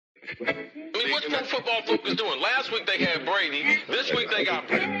I mean, what's Pro Football Focus doing? Last week they had Brady. This week they got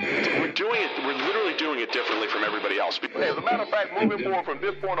Brady. We're literally doing it differently from everybody else. As a matter of fact, moving forward from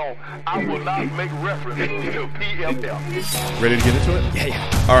this point on, I will not make reference to PFF. Ready to get into it?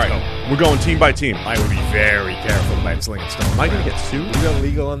 Yeah. All right. We're going team by team. I would be very careful about slinging stone. Am I going to get sued? We go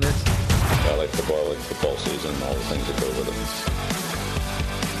legal on this? I like football season, all the things that go with it.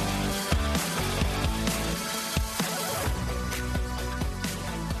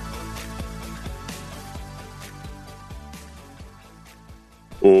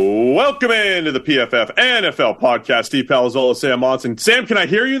 Welcome into the PFF NFL podcast. Steve Palazzolo, Sam Monson. Sam, can I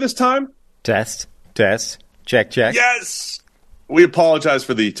hear you this time? Test. Check. Yes! We apologize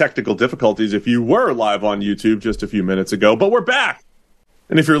for the technical difficulties if you were live on YouTube just a few minutes ago, but we're back.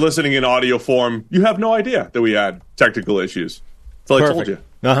 And if you're listening in audio form, you have no idea that we had technical issues. That's all I told you.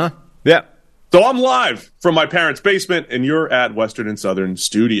 Uh-huh. Yeah. So I'm live from my parents' basement, and you're at Western and Southern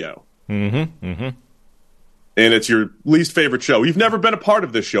Studio. Mm-hmm. And it's your least favorite show. You've never been a part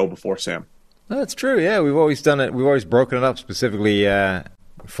of this show before, Sam. That's true, yeah. We've always done it. We've always broken it up specifically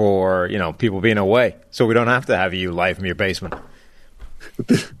for, people being away. So we don't have to have you live from your basement.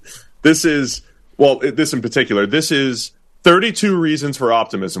 This in particular, this is 32 Reasons for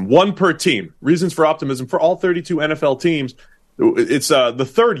Optimism. One per team. Reasons for Optimism for all 32 NFL teams. It's the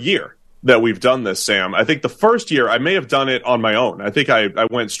third year that we've done this, Sam. I think the first year I may have done it on my own. I think I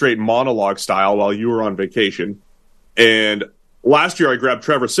went straight monologue style while you were on vacation. And last year I grabbed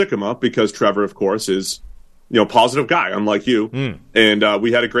Trevor Sikkema because Trevor, of course, is a positive guy, unlike you. And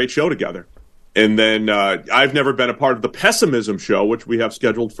we had a great show together. And then I've never been a part of the Pessimism show, which we have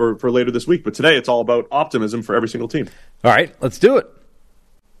scheduled for later this week. But today it's all about optimism for every single team. All right, let's do it.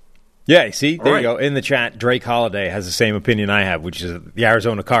 Yeah, see, there right. You go. In the chat, Drake Holiday has the same opinion I have, which is the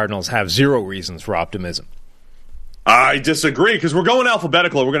Arizona Cardinals have 0 reasons for optimism. I disagree, because we're going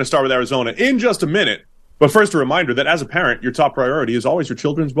alphabetical, and we're going to start with Arizona in just a minute. But first, a reminder that as a parent, your top priority is always your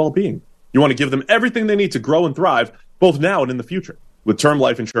children's well-being. You want to give them everything they need to grow and thrive, both now and in the future. With term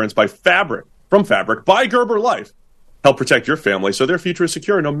life insurance by Fabric, from Fabric, by Gerber Life. Help protect your family so their future is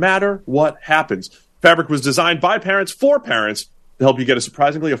secure no matter what happens. Fabric was designed by parents for parents to help you get a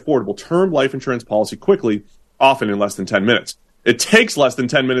surprisingly affordable term life insurance policy quickly, often in less than 10 minutes. It takes less than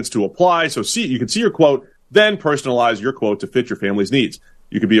 10 minutes to apply, so you can see your quote, then personalize your quote to fit your family's needs.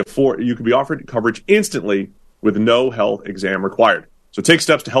 You could be offered coverage instantly with no health exam required. So take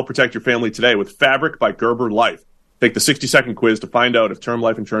steps to help protect your family today with Fabric by Gerber Life. Take the 60-second quiz to find out if term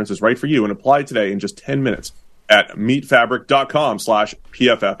life insurance is right for you and apply today in just 10 minutes at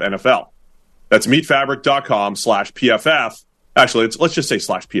meetfabric.com/PFFNFL. That's meetfabric.com/PFF. Actually, let's just say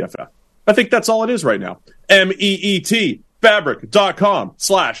 /PFF. I think that's all it is right now. MEET,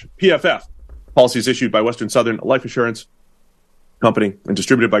 fabric.com/PFF. Policies issued by Western Southern Life Insurance Company and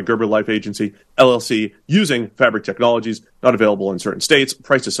distributed by Gerber Life Agency, LLC, using Fabric Technologies. Not available in certain states.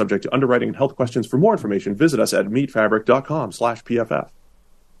 Price is subject to underwriting and health questions. For more information, visit us at meetfabric.com/PFF.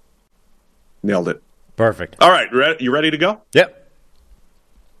 Nailed it. Perfect. All right, you ready to go? Yep.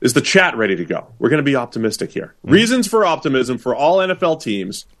 Is the chat ready to go? We're going to be optimistic here. Reasons for optimism for all NFL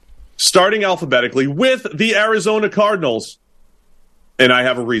teams, starting alphabetically with the Arizona Cardinals. And I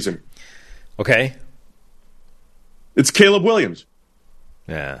have a reason. Okay. It's Caleb Williams.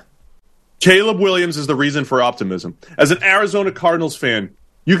 Yeah. Caleb Williams is the reason for optimism. As an Arizona Cardinals fan,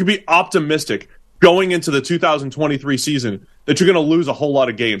 you can be optimistic going into the 2023 season that you're going to lose a whole lot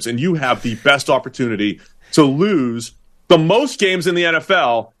of games, and you have the best opportunity to lose the most games in the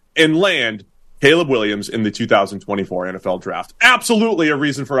NFL and land Caleb Williams in the 2024 NFL Draft. Absolutely a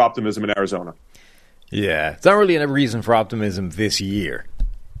reason for optimism in Arizona. Yeah, it's not really a reason for optimism this year.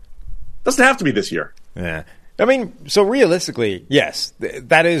 Doesn't have to be this year. Yeah. I mean, so realistically, yes,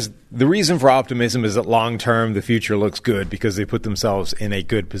 that is the reason for optimism is that long-term the future looks good because they put themselves in a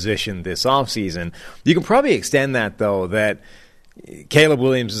good position this offseason. You can probably extend that, though, that Caleb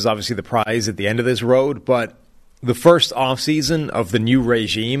Williams is obviously the prize at the end of this road, but the first offseason of the new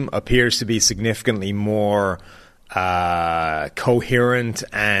regime appears to be significantly more coherent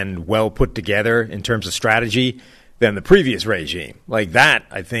and well put together in terms of strategy than the previous regime. Like that,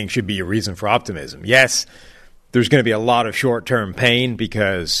 I think, should be a reason for optimism. Yes, there's going to be a lot of short-term pain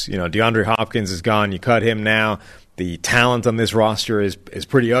because, DeAndre Hopkins is gone. You cut him now. The talent on this roster is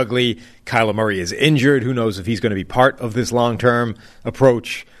pretty ugly. Kyler Murray is injured. Who knows if he's going to be part of this long-term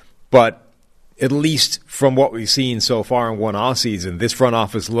approach. But at least from what we've seen so far in one offseason, this front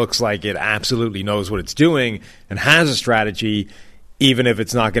office looks like it absolutely knows what it's doing and has a strategy, even if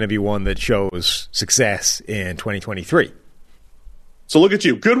it's not going to be one that shows success in 2023. So look at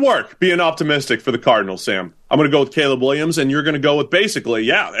you. Good work being optimistic for the Cardinals, Sam. I'm going to go with Caleb Williams, and you're going to go with basically,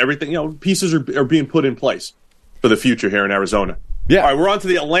 everything, pieces are being put in place for the future here in Arizona. Yeah. All right, we're on to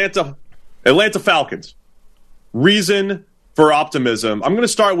the Atlanta Falcons. Reason for optimism. I'm going to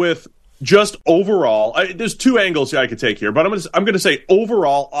start with just overall. There's two angles I could take here, but I'm going to say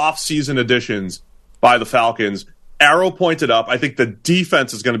overall off-season additions by the Falcons. Arrow pointed up. I think the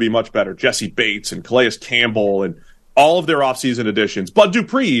defense is going to be much better. Jesse Bates and Calais Campbell and all of their offseason additions. Bud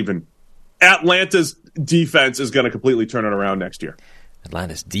Dupree even. Atlanta's defense is going to completely turn it around next year.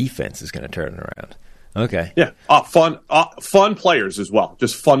 Atlanta's defense is going to turn it around. Okay. Yeah. Fun players as well.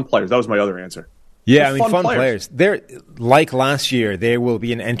 Just fun players. That was my other answer. Yeah, fun players. They're like last year, they will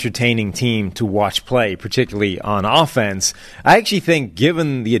be an entertaining team to watch play, particularly on offense. I actually think,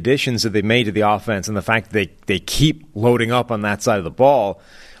 given the additions that they made to the offense and the fact that they keep loading up on that side of the ball,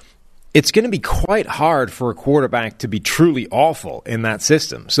 it's going to be quite hard for a quarterback to be truly awful in that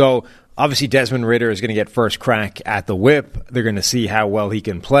system. So obviously Desmond Ridder is going to get first crack at the whip. They're going to see how well he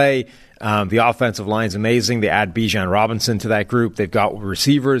can play. The offensive line's amazing. They add Bijan Robinson to that group. They've got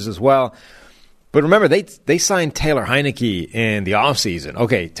receivers as well. But remember, they signed Taylor Heineke in the offseason.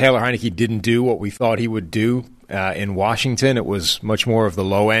 Okay, Taylor Heineke didn't do what we thought he would do in Washington. It was much more of the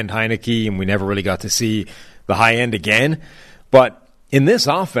low-end Heineke, and we never really got to see the high end again. But in this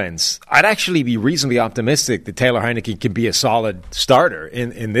offense, I'd actually be reasonably optimistic that Taylor Heineke can be a solid starter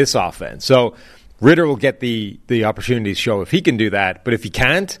in this offense. So Ridder will get the opportunity to show if he can do that. But if he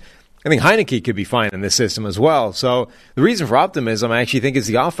can't, I think Heineke could be fine in this system as well. So the reason for optimism, I actually think, is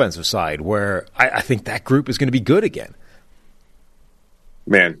the offensive side, where I think that group is going to be good again.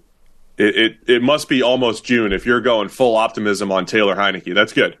 Man, it must be almost June if you're going full optimism on Taylor Heineke.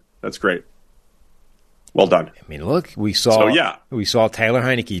 That's good. That's great. Well done. I mean, look, we saw Taylor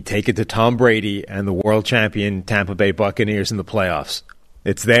Heineke take it to Tom Brady and the world champion Tampa Bay Buccaneers in the playoffs.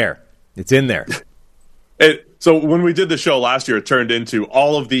 It's there. It's in there. So when we did the show last year, it turned into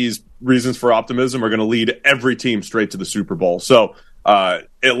all of these reasons for optimism are going to lead every team straight to the Super Bowl. So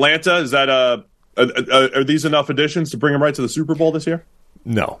Atlanta, is that are these enough additions to bring them right to the Super Bowl this year?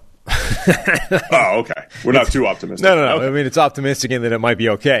 No. Oh, okay. We're not too optimistic. No. Okay. I mean, it's optimistic in that it might be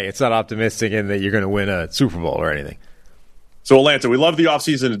okay. It's not optimistic in that you're going to win a Super Bowl or anything. So Atlanta, we love the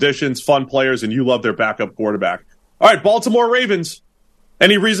offseason additions, fun players, and you love their backup quarterback. All right, Baltimore Ravens.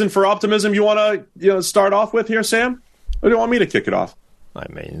 Any reason for optimism you want to start off with here, Sam? Or do you want me to kick it off? I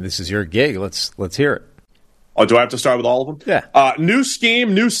mean, this is your gig. Let's hear it. Oh, do I have to start with all of them? Yeah. New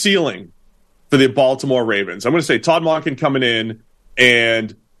scheme, new ceiling for the Baltimore Ravens. I'm going to say Todd Monken coming in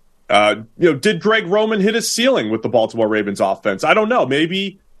and, did Greg Roman hit his ceiling with the Baltimore Ravens offense? I don't know.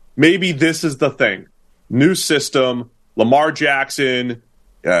 Maybe this is the thing. New system, Lamar Jackson,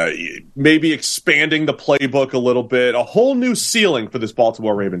 maybe expanding the playbook a little bit, a whole new ceiling for this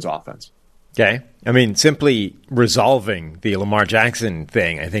Baltimore Ravens offense. Okay. I mean, simply resolving the Lamar Jackson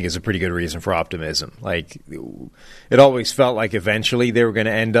thing, I think, is a pretty good reason for optimism. Like, it always felt like eventually they were going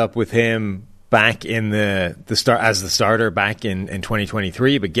to end up with him back in the start as the starter back in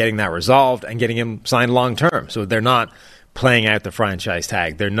 2023, but getting that resolved and getting him signed long term. So they're not playing out the franchise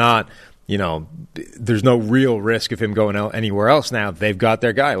tag. They're not, there's no real risk of him going out anywhere else now. They've got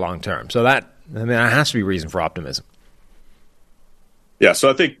their guy long term. So that has to be reason for optimism. Yeah,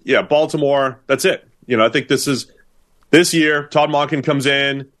 so I think, Baltimore, that's it. I think this year, Todd Monken comes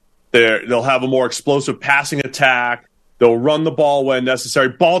in, they'll have a more explosive passing attack, they'll run the ball when necessary.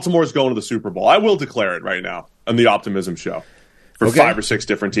 Baltimore's going to the Super Bowl. I will declare it right now on the Optimism Show for 5 or 6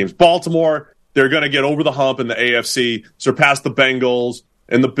 different teams. Baltimore, they're going to get over the hump in the AFC, surpass the Bengals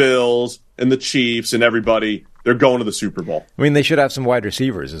and the Bills and the Chiefs and everybody. They're going to the Super Bowl. I mean, they should have some wide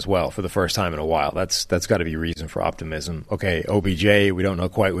receivers as well for the first time in a while. That's got to be reason for optimism. Okay, OBJ, we don't know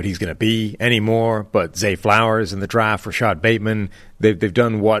quite what he's going to be anymore, but Zay Flowers in the draft, Rashad Bateman, they've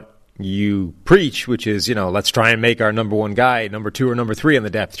done what you preach, which is, let's try and make our number 1 guy number 2 or number 3 on the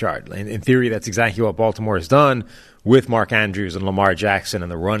depth chart. In theory, that's exactly what Baltimore has done with Mark Andrews and Lamar Jackson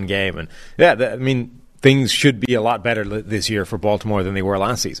and the run game. And things should be a lot better this year for Baltimore than they were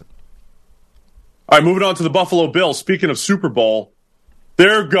last season. All right, moving on to the Buffalo Bills. Speaking of Super Bowl,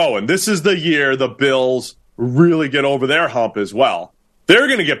 they're going. This is the year the Bills really get over their hump as well. They're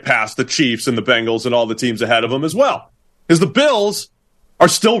going to get past the Chiefs and the Bengals and all the teams ahead of them as well. Because the Bills are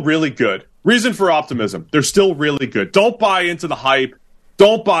still really good. Reason for optimism. They're still really good. Don't buy into the hype.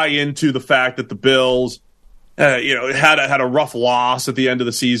 Don't buy into the fact that the Bills had a rough loss at the end of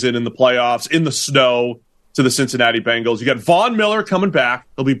the season in the playoffs, in the snow, to the Cincinnati Bengals. You got Von Miller coming back.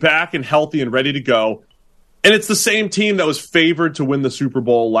 He'll be back and healthy and ready to go. And it's the same team that was favored to win the Super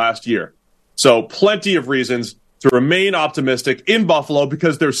Bowl last year. So plenty of reasons to remain optimistic in Buffalo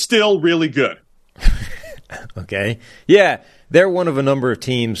because they're still really good. Okay. Yeah, they're one of a number of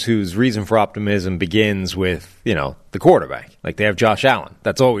teams whose reason for optimism begins with, the quarterback. Like they have Josh Allen.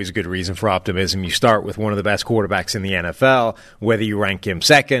 That's always a good reason for optimism. You start with one of the best quarterbacks in the NFL, whether you rank him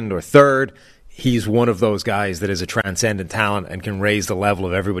second or third. He's one of those guys that is a transcendent talent and can raise the level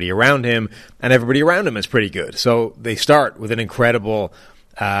of everybody around him, and everybody around him is pretty good. So they start with an incredible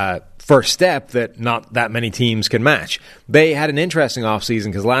first step that not that many teams can match. They had an interesting offseason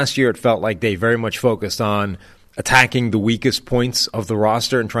because last year it felt like they very much focused on attacking the weakest points of the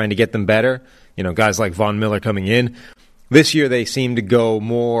roster and trying to get them better. Guys like Von Miller coming in. This year they seem to go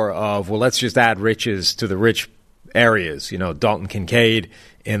more of, let's just add riches to the rich areas. Dalton Kincaid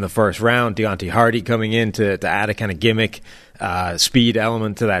in the first round, Deontay Hardy coming in to add a kind of gimmick, speed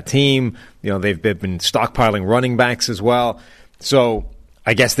element to that team. They've been stockpiling running backs as well. So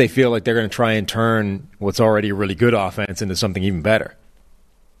I guess they feel like they're going to try and turn what's already a really good offense into something even better.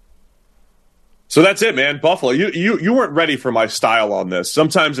 So that's it, man. Buffalo, you weren't ready for my style on this.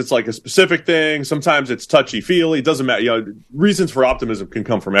 Sometimes it's like a specific thing. Sometimes it's touchy-feely. It doesn't matter. Reasons for optimism can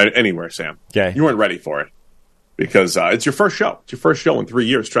come from anywhere, Sam. Okay. You weren't ready for it because it's your first show. It's your first show in 3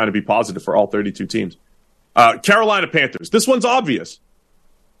 years trying to be positive for all 32 teams. Carolina Panthers. This one's obvious.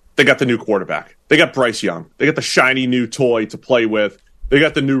 They got the new quarterback. They got Bryce Young. They got the shiny new toy to play with. They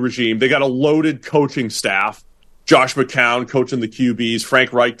got the new regime. They got a loaded coaching staff. Josh McCown coaching the QBs.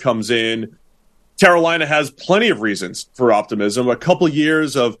 Frank Reich comes in. Carolina has plenty of reasons for optimism. A couple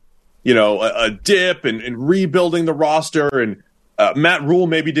years of, a dip and rebuilding the roster. And Matt Rule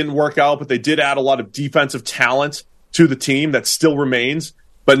maybe didn't work out, but they did add a lot of defensive talent to the team that still remains.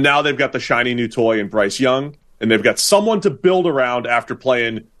 But now they've got the shiny new toy in Bryce Young, and they've got someone to build around after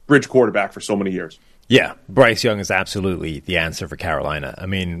playing bridge quarterback for so many years. Yeah, Bryce Young is absolutely the answer for Carolina. I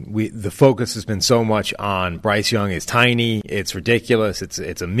mean, the focus has been so much on Bryce Young is tiny, it's ridiculous,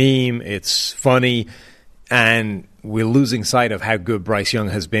 it's a meme, it's funny, and we're losing sight of how good Bryce Young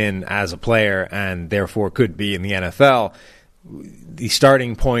has been as a player and therefore could be in the NFL. The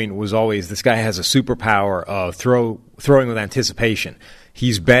starting point was always this guy has a superpower of throwing with anticipation.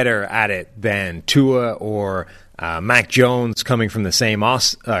 He's better at it than Tua or Mac Jones coming from the same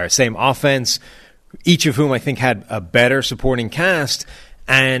offense, each of whom I think had a better supporting cast,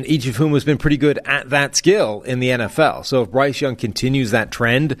 and each of whom has been pretty good at that skill in the NFL. So if Bryce Young continues that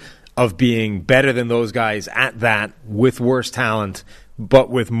trend of being better than those guys at that with worse talent, but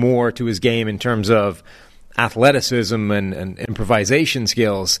with more to his game in terms of athleticism and improvisation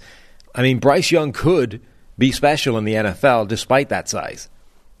skills, I mean, Bryce Young could be special in the NFL despite that size.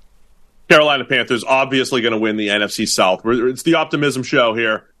 Carolina Panthers obviously going to win the NFC South. It's the Optimism show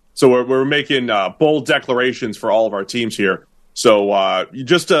here. So we're making bold declarations for all of our teams here. So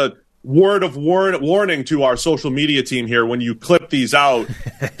just a word of warning to our social media team here: when you clip these out,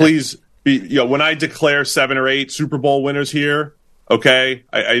 please be when I declare 7 or 8 Super Bowl winners here. Okay,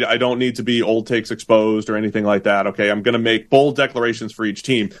 I don't need to be old takes exposed or anything like that. Okay, I'm going to make bold declarations for each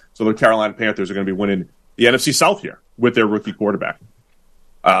team. So the Carolina Panthers are going to be winning the NFC South here with their rookie quarterback.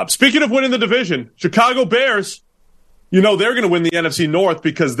 Speaking of winning the division, Chicago Bears. They're going to win the NFC North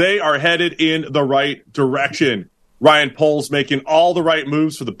because they are headed in the right direction. Ryan Poles making all the right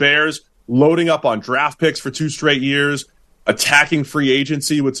moves for the Bears, loading up on draft picks for 2 straight years, attacking free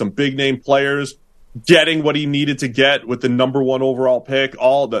agency with some big-name players, getting what he needed to get with the number 1 overall pick,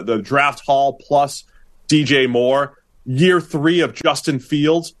 all the draft haul plus DJ Moore, year 3 of Justin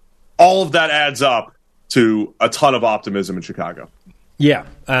Fields. All of that adds up to a ton of optimism in Chicago. Yeah.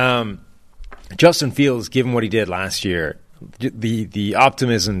 Justin Fields, given what he did last year, the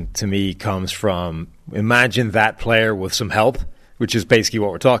optimism to me comes from imagine that player with some help, which is basically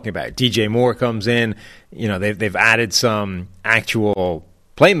what we're talking about. DJ Moore comes in, they've added some actual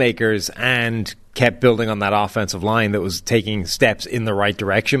playmakers and kept building on that offensive line that was taking steps in the right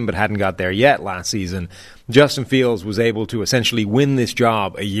direction but hadn't got there yet last season. Justin Fields was able to essentially win this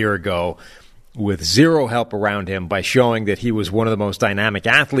job a year ago with zero help around him by showing that he was one of the most dynamic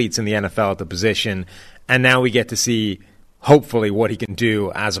athletes in the NFL at the position. And now we get to see, hopefully, what he can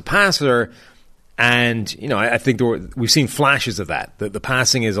do as a passer. And, I think we've seen flashes of that. The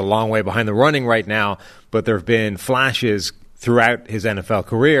passing is a long way behind the running right now, but there have been flashes throughout his NFL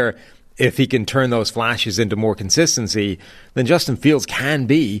career. If he can turn those flashes into more consistency, then Justin Fields can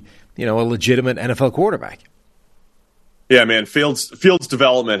be, a legitimate NFL quarterback. Yeah, man, Fields'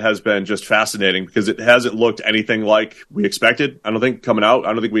 development has been just fascinating because it hasn't looked anything like we expected. I don't think coming out,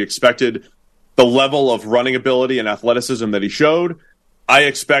 I don't think we expected the level of running ability and athleticism that he showed. I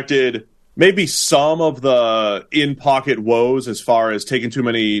expected maybe some of the in-pocket woes as far as taking too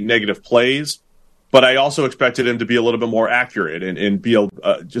many negative plays. but I also expected him to be a little bit more accurate and be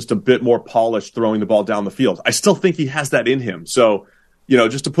just a bit more polished throwing the ball down the field. I still think he has that in him. So,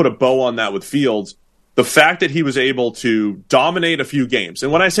 just to put a bow on that with Fields, the fact that he was able to dominate a few games,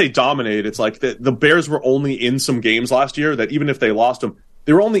 and when I say dominate, it's like the Bears were only in some games last year that even if they lost them,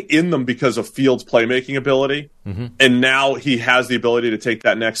 they were only in them because of Fields' playmaking ability. Mm-hmm. And now he has the ability to take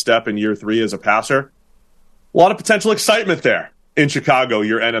that next step in year 3 as a passer. A lot of potential excitement there in Chicago,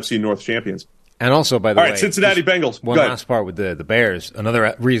 your NFC North champions. And also, by the way, Cincinnati Bengals. One last part with the Bears.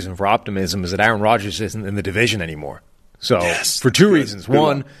 Another reason for optimism is that Aaron Rodgers isn't in the division anymore. So for two reasons.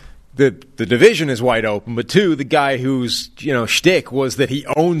 One, the division is wide open, but two, the guy whose shtick was that he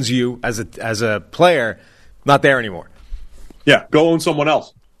owns you as a player, not there anymore. Yeah, go own someone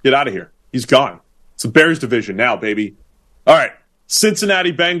else. Get out of here. He's gone. It's the Bears division now, baby. All right,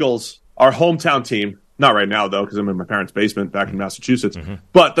 Cincinnati Bengals, our hometown team. Not right now, though, because I'm in my parents' basement back in Massachusetts. Mm-hmm.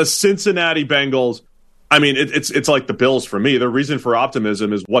 But the Cincinnati Bengals, I mean, it's like the Bills for me. The reason for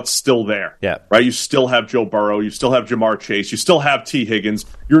optimism is what's still there. Yeah. Right? You still have Joe Burrow. You still have Jamar Chase. You still have T. Higgins.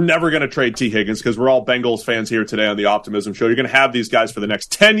 You're never going to trade T. Higgins because we're all Bengals fans here today on the Optimism Show. You're going to have these guys for the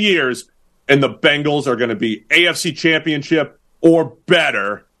next 10 years, and the Bengals are going to be AFC Championship or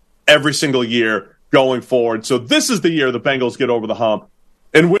better every single year going forward. So this is the year the Bengals get over the hump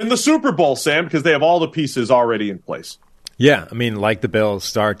and win the Super Bowl, Sam, because they have all the pieces already in place. Yeah, I mean, like the Bills,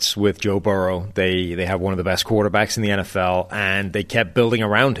 starts with Joe Burrow. They have one of the best quarterbacks in the NFL, and they kept building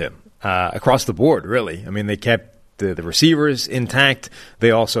around him across the board, really. I mean, they kept the receivers intact.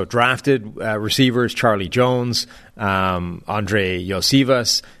 They also drafted receivers, Charlie Jones, Andre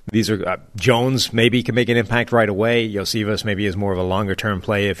Yosivas. These are Jones maybe can make an impact right away. Yosivas maybe is more of a longer-term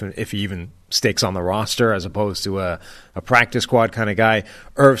play if he even sticks on the roster as opposed to a practice squad kind of guy.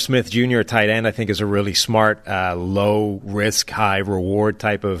 Irv Smith Jr., tight end, I think is a really smart, low-risk, high-reward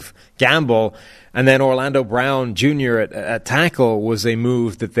type of gamble. And then Orlando Brown Jr. at tackle was a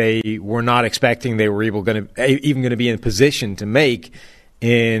move that they were not expecting they were even going to be in position to make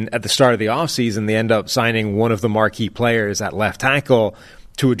at the start of the offseason. They end up signing one of the marquee players at left tackle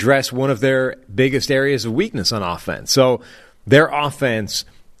to address one of their biggest areas of weakness on offense. So their offense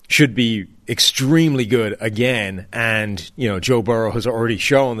should be extremely good again, and Joe Burrow has already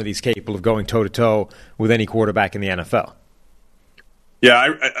shown that he's capable of going toe-to-toe with any quarterback in the NFL.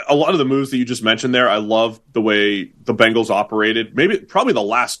 Yeah, a lot of the moves that you just mentioned there, I love the way the Bengals operated. Probably the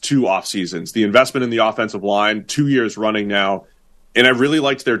last 2 off seasons, the investment in the offensive line, 2 years running now, and I really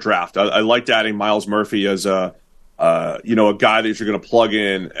liked their draft. I liked adding Myles Murphy as a guy that you're going to plug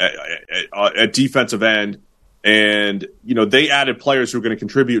in at defensive end, and they added players who are going to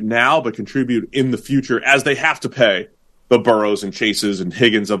contribute now, but contribute in the future as they have to pay the Burrows and Chases and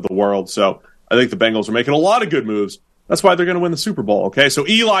Higgins of the world. So I think the Bengals are making a lot of good moves. That's why they're going to win the Super Bowl, okay? So,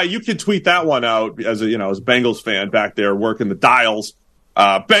 Eli, you can tweet that one out as a Bengals fan back there working the dials.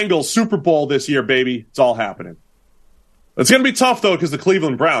 Bengals Super Bowl this year, baby. It's all happening. It's going to be tough, though, because the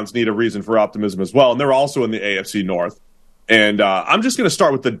Cleveland Browns need a reason for optimism as well, and they're also in the AFC North. And I'm just going to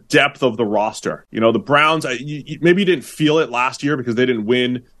start with the depth of the roster. The Browns, maybe you didn't feel it last year because they didn't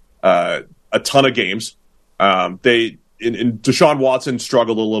win a ton of games. Deshaun Watson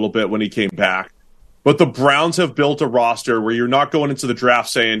struggled a little bit when he came back. But the Browns have built a roster where you're not going into the draft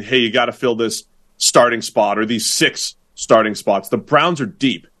saying, hey, you got to fill this starting spot or these 6 starting spots. The Browns are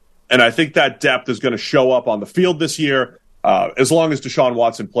deep. And I think that depth is going to show up on the field this year as long as Deshaun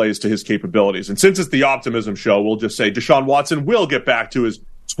Watson plays to his capabilities. And since it's the Optimism Show, we'll just say Deshaun Watson will get back to his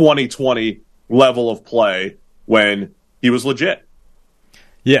 2020 level of play when he was legit.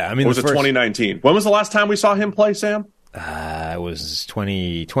 Yeah, I mean, or was it 2019? When was the last time we saw him play, Sam? It was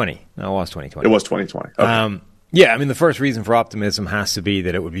 2020. No, it was 2020. It was 2020. Okay. Yeah, I mean, the first reason for optimism has to be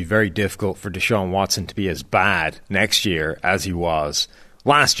that it would be very difficult for Deshaun Watson to be as bad next year as he was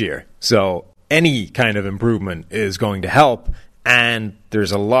last year. So any kind of improvement is going to help, and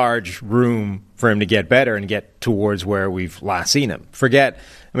there's a large room for him to get better and get towards where we've last seen him.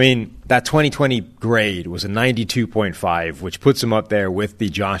 That 2020 grade was a 92.5, which puts him up there with the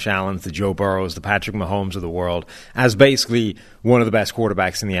Josh Allens, the Joe Burrows, the Patrick Mahomes of the world, as basically one of the best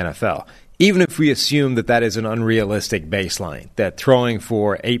quarterbacks in the NFL. Even if we assume that is an unrealistic baseline, that throwing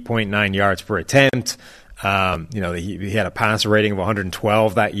for 8.9 yards per attempt, he had a passer rating of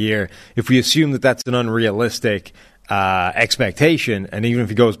 112 that year. If we assume that that's an unrealistic expectation, and even if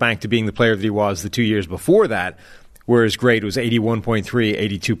he goes back to being the player that he was the 2 years before that, where his grade was 81.3,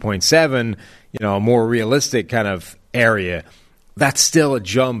 82.7, a more realistic kind of area, that's still a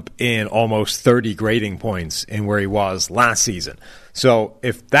jump in almost 30 grading points in where he was last season. So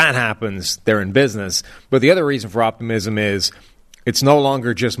if that happens, they're in business. But the other reason for optimism is it's no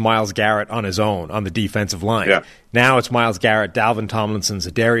longer just Myles Garrett on his own on the defensive line. Yeah. Now it's Myles Garrett, Dalvin Tomlinson,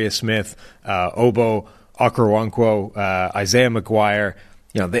 Zadarius Smith, Obo Okoronkwo, Isaiah McGuire.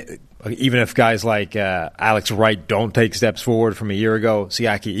 Even if guys like Alex Wright don't take steps forward from a year ago,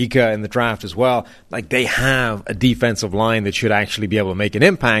 Siaki Ika in the draft as well, like they have a defensive line that should actually be able to make an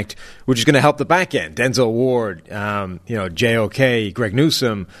impact, which is going to help the back end. Denzel Ward, JOK, Greg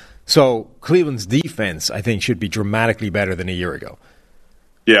Newsome. So Cleveland's defense, I think, should be dramatically better than a year ago.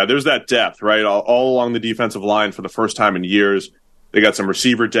 Yeah, there's that depth, right? All along the defensive line for the first time in years. They got some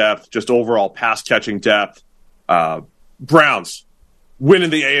receiver depth, just overall pass-catching depth. Browns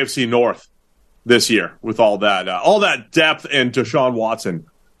winning the AFC North this year with all that depth and Deshaun Watson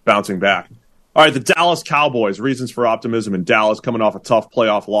bouncing back. All right, the Dallas Cowboys, reasons for optimism in Dallas, coming off a tough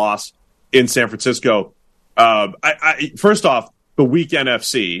playoff loss in San Francisco. First off, the weak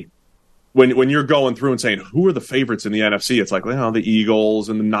NFC, when you're going through and saying, who are the favorites in the NFC? It's like, the Eagles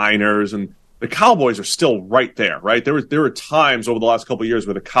and the Niners, and the Cowboys are still right there, right? There were times over the last couple of years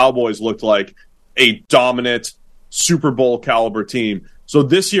where the Cowboys looked like a dominant Super Bowl caliber team. So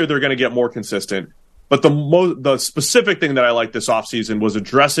this year they're going to get more consistent. But the specific thing that I liked this offseason was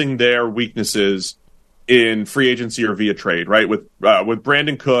addressing their weaknesses in free agency or via trade, right? With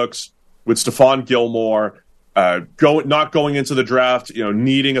Brandon Cooks, with Stephon Gilmore, not going into the draft,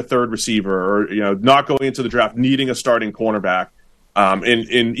 needing a third receiver, or not going into the draft needing a starting cornerback.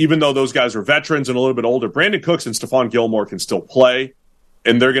 And even though those guys are veterans and a little bit older, Brandon Cooks and Stephon Gilmore can still play,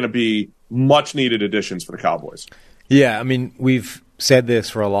 and they're going to be much needed additions for the Cowboys. Yeah, I mean, we've said this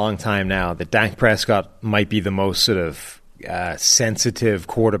for a long time now, that Dak Prescott might be the most sort of sensitive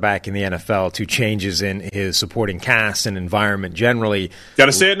quarterback in the NFL to changes in his supporting cast and environment generally. Got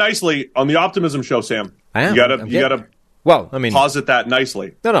to say it nicely on the Optimism show, Sam. I am. You got to. Well, I mean, posit that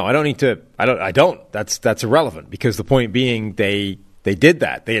nicely. No, I don't need to. I don't. That's irrelevant, because the point being they did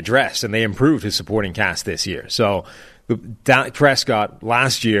that. They addressed and they improved his supporting cast this year. So Dak Prescott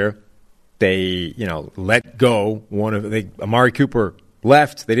last year, they let go Amari Cooper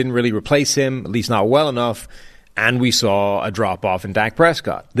left. They didn't really replace him, at least not well enough, and we saw a drop off in Dak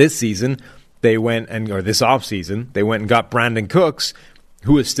Prescott. This season this offseason they went and got Brandon Cooks,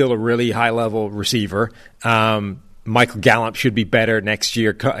 who is still a really high level receiver. Michael Gallup should be better next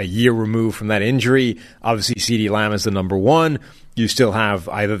year, a year removed from that injury. Obviously, CeeDee Lamb is the number one. You still have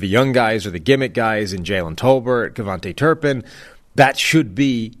either the young guys or the gimmick guys in Jalen Tolbert, Kevontae Turpin. That should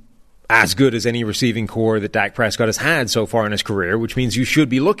be as good as any receiving core that Dak Prescott has had so far in his career, which means you should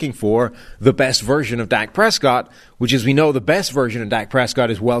be looking for the best version of Dak Prescott, which, as we know, the best version of Dak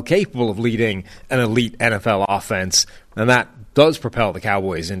Prescott is well capable of leading an elite NFL offense, and that does propel the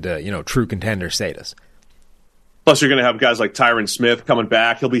Cowboys into true contender status. Plus, you're going to have guys like Tyron Smith coming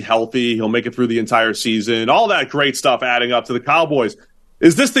back. He'll be healthy. He'll make it through the entire season. All that great stuff adding up to the Cowboys.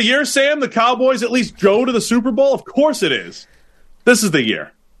 Is this the year, Sam, the Cowboys at least go to the Super Bowl? Of course it is. This is the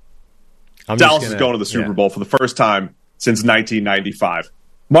year. Dallas is going to the Super Bowl for the first time since 1995.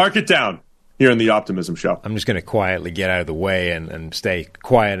 Mark it down here in the Optimism Show. I'm just going to quietly get out of the way and stay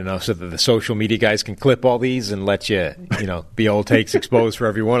quiet enough so that the social media guys can clip all these and let you be old takes exposed for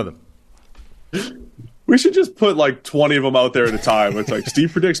every one of them. We should just put like 20 of them out there at a time. It's like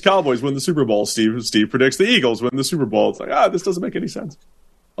Steve predicts Cowboys win the Super Bowl. Steve predicts the Eagles win the Super Bowl. It's like, this doesn't make any sense.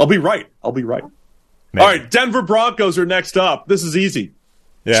 I'll be right. Maybe. All right, Denver Broncos are next up. This is easy.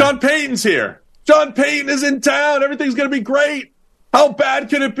 Yeah. Sean Payton's here. Sean Payton is in town. Everything's going to be great. How bad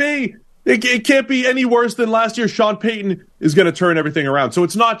can it be? It can't be any worse than last year. Sean Payton is going to turn everything around. So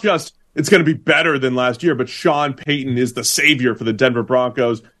it's not just it's going to be better than last year, but Sean Payton is the savior for the Denver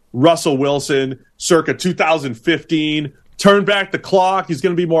Broncos. Russell Wilson, circa 2015, turn back the clock. He's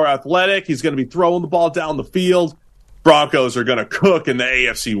going to be more athletic. He's going to be throwing the ball down the field. Broncos are going to cook in the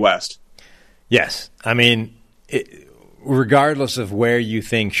AFC West. Yes. I mean, regardless of where you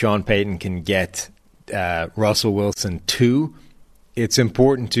think Sean Payton can get Russell Wilson to, it's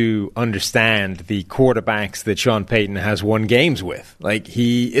important to understand the quarterbacks that Sean Payton has won games with. Like,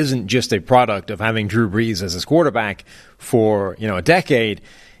 he isn't just a product of having Drew Brees as his quarterback for, a decade.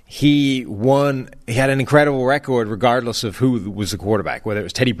 He had an incredible record regardless of who was the quarterback, whether it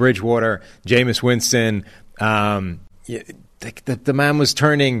was Teddy Bridgewater, Jameis Winston. The man was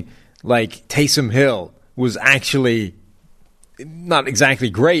turning, like, Taysom Hill was actually not exactly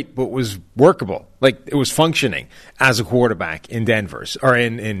great, but was workable. Like, it was functioning as a quarterback in Denver or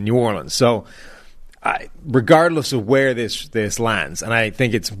in New Orleans. So regardless of where this lands, and I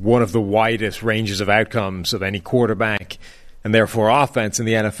think it's one of the widest ranges of outcomes of any quarterback and therefore offense in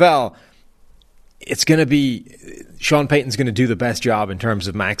the NFL, it's going to be Sean Payton's going to do the best job in terms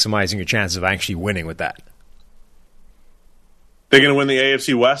of maximizing your chances of actually winning with that. They're going to win the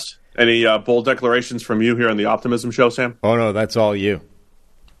AFC West? Any bold declarations from you here on the Optimism Show, Sam? Oh, no, that's all you.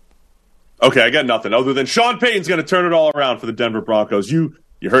 Okay, I got nothing other than Sean Payton's going to turn it all around for the Denver Broncos. You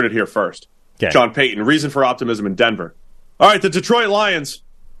heard it here first. Okay. Sean Payton, reason for optimism in Denver. All right, the Detroit Lions.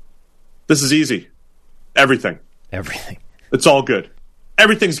 This is easy. Everything. It's all good.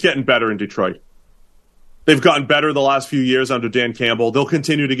 Everything's getting better in Detroit. They've gotten better the last few years under Dan Campbell. They'll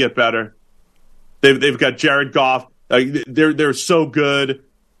continue to get better. They've got Jared Goff. They're so good.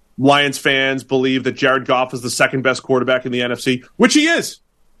 Lions fans believe that Jared Goff is the second best quarterback in the NFC, which he is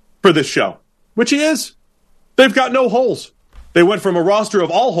for this show. Which he is. They've got no holes. They went from a roster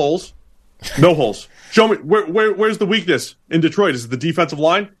of all holes, no holes. Show me where's the weakness in Detroit? Is it the defensive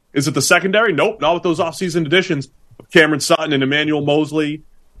line? Is it the secondary? Nope, not with those offseason additions of Cameron Sutton and Emmanuel Mosley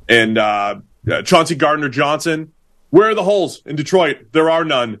and Chauncey Gardner-Johnson. Where are the holes in Detroit? There are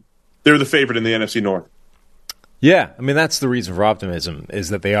none. They're the favorite in the NFC North. Yeah, I mean, that's the reason for optimism, is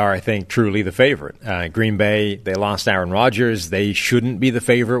that they are, I think, truly the favorite. Green Bay, they lost Aaron Rodgers. They shouldn't be the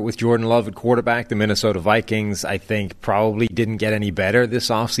favorite with Jordan Love at quarterback. The Minnesota Vikings, I think, probably didn't get any better this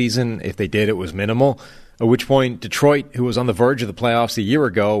offseason. If they did, it was minimal. At which point, Detroit, who was on the verge of the playoffs a year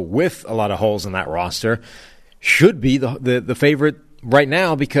ago with a lot of holes in that roster, should be the favorite right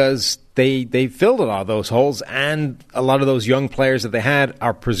now because they filled a lot of those holes, and a lot of those young players that they had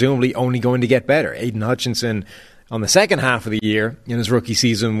are presumably only going to get better. Aiden Hutchinson, on the second half of the year in his rookie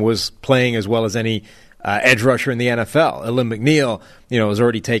season, was playing as well as any edge rusher in the NFL. Elim McNeil, has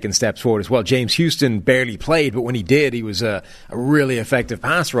already taken steps forward as well. James Houston barely played, but when he did, he was a really effective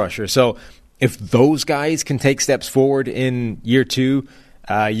pass rusher. So if those guys can take steps forward in year 2,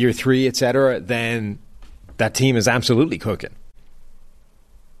 year 3, etc., then that team is absolutely cooking.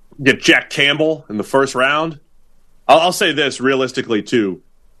 Get Jack Campbell in the first round. I'll say this realistically, too.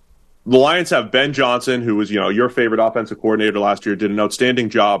 The Lions have Ben Johnson, who was, your favorite offensive coordinator last year, did an outstanding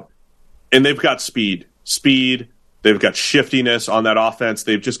job. And they've got speed. They've got shiftiness on that offense.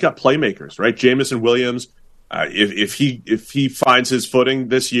 They've just got playmakers, right? Jamison Williams, if he finds his footing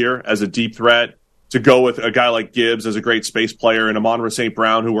this year as a deep threat, to go with a guy like Gibbs as a great space player, and Amon-Ra St.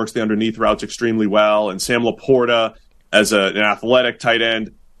 Brown, who works the underneath routes extremely well, and Sam Laporta as an athletic tight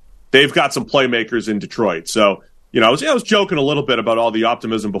end, they've got some playmakers in Detroit. So, I was joking a little bit about all the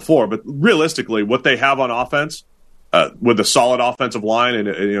optimism before, but realistically, what they have on offense, with a solid offensive line and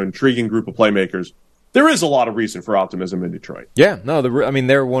an intriguing group of playmakers, there is a lot of reason for optimism in Detroit. Yeah, no,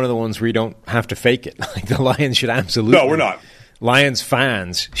 they're one of the ones where you don't have to fake it. Like the Lions should absolutely. No, we're not. Lions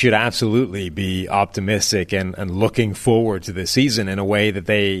fans should absolutely be optimistic and looking forward to this season in a way that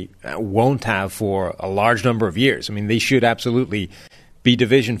they won't have for a large number of years. I mean, they should absolutely be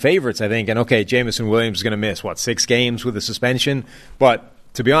division favorites, I think. And okay, Jamison Williams is going to miss, 6 games with a suspension? But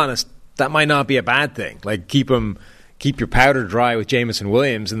to be honest, that might not be a bad thing. Like, keep your powder dry with Jamison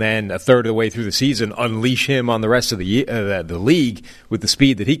Williams, and then a third of the way through the season, unleash him on the rest of the league with the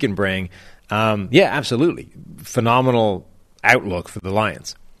speed that he can bring. Yeah, absolutely. Phenomenal outlook for the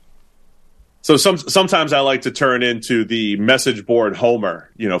Lions. So sometimes I like to turn into the message board homer,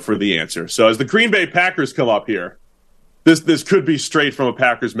 for the answer. So as the Green Bay Packers come up here, this could be straight from a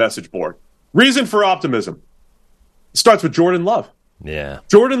Packers message board. Reason for optimism. It starts with Jordan Love. Yeah.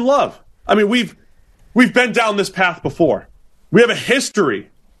 Jordan Love. I mean, we've been down this path before. We have a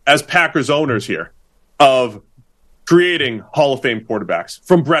history as Packers owners here of creating Hall of Fame quarterbacks,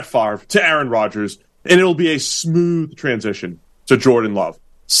 from Brett Favre to Aaron Rodgers, and it'll be a smooth transition to Jordan Love.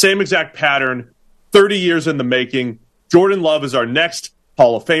 Same exact pattern, 30 years in the making. Jordan Love is our next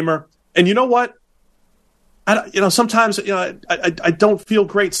Hall of Famer. And you know what? Sometimes I don't feel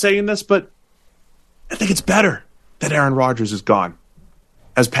great saying this, but I think it's better that Aaron Rodgers is gone.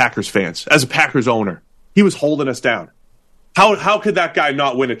 As Packers fans, as a Packers owner, he was holding us down. How could that guy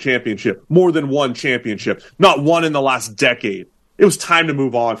not win a championship? More than one championship, not one in the last decade. It was time to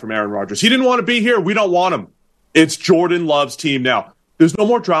move on from Aaron Rodgers. He didn't want to be here. We don't want him. It's Jordan Love's team now. There's no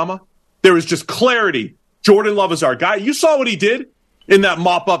more drama. There is just clarity. Jordan Love is our guy. You saw what he did in that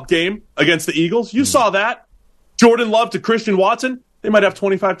mop-up game against the Eagles. You saw that. Jordan Love to Christian Watson, they might have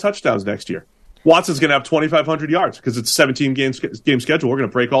 25 touchdowns next year. Watson's going to have 2,500 yards because it's a 17-game schedule. We're going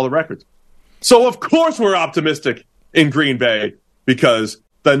to break all the records. So, of course, we're optimistic in Green Bay because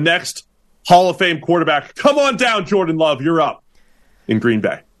the next Hall of Fame quarterback, come on down, Jordan Love, you're up in Green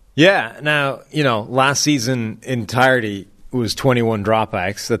Bay. Yeah. Now, last season entirety was 21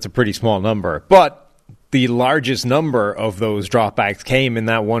 dropbacks. That's a pretty small number. But the largest number of those dropbacks came in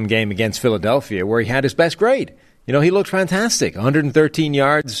that one game against Philadelphia where he had his best grade. He looked fantastic. 113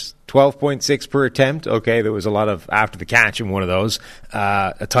 yards, 12.6 per attempt. Okay, there was a lot of after the catch in one of those.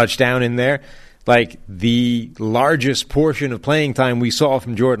 A touchdown in there. Like, the largest portion of playing time we saw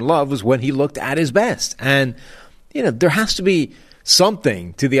from Jordan Love was when he looked at his best. And, there has to be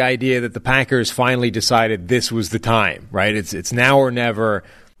something to the idea that the Packers finally decided this was the time, right? It's now or never.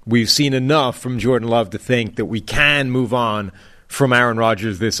 We've seen enough from Jordan Love to think that we can move on from Aaron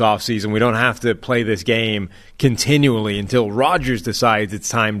Rodgers this offseason. We don't have to play this game continually until Rodgers decides it's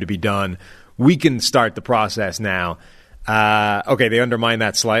time to be done. We can start the process now. Okay, they undermine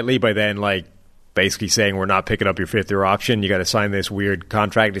that slightly by then, basically saying we're not picking up your fifth-year option. You got to sign this weird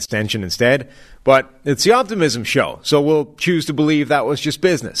contract extension instead. But it's the Optimism show, so we'll choose to believe that was just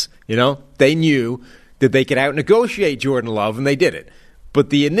business. They knew that they could out-negotiate Jordan Love, and they did it. But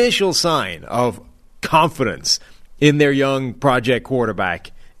the initial sign of confidence in their young project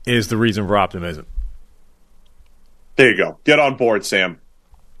quarterback is the reason for optimism. There you go. Get on board, Sam.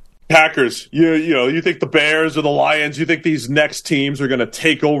 Packers, you think the Bears or the Lions, you think these next teams are going to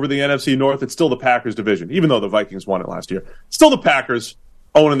take over the NFC North? It's still the Packers division, even though the Vikings won it last year. Still the Packers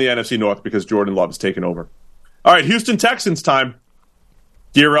owning the NFC North because Jordan Love has taken over. All right, Houston Texans time.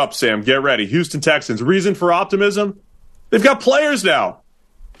 Gear up, Sam. Get ready. Houston Texans. Reason for optimism? They've got players now.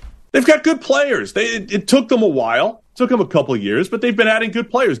 They've got good players. It took them a while. It took them a couple of years, but they've been adding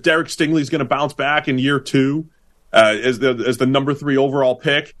good players. Derek Stingley's going to bounce back in year 2 as the number 3 overall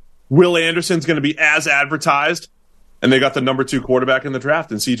pick. Will Anderson's going to be as advertised, and they got the number 2 quarterback in the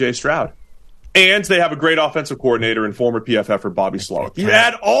draft in C.J. Stroud. And they have a great offensive coordinator and former PFFer Bobby Slowick. You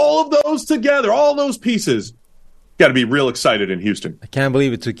add all of those together, all those pieces, got to be real excited in Houston. I can't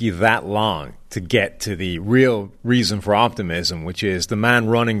believe it took you that long to get to the real reason for optimism, which is the man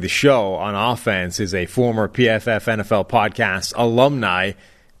running the show on offense is a former PFF NFL podcast alumni,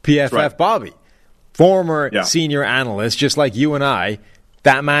 PFF right. Bobby. Former senior analyst, just like you and I.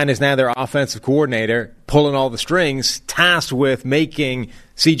 That man is now their offensive coordinator, pulling all the strings, tasked with making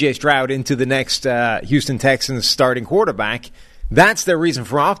C.J. Stroud into the next Houston Texans starting quarterback. That's their reason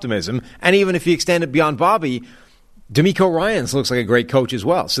for optimism. And even if you extend it beyond Bobby, D'Amico Ryans looks like a great coach as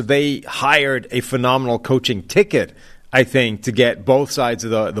well. So they hired a phenomenal coaching ticket, I think, to get both sides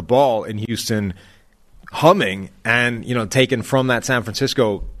of the ball in Houston humming and, taken from that San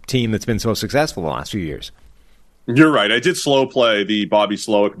Francisco team that's been so successful the last few years. You're right. I did slow play the Bobby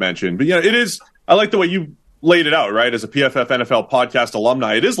Slowick mention. But, it is – I like the way you laid it out, right? As a PFF NFL podcast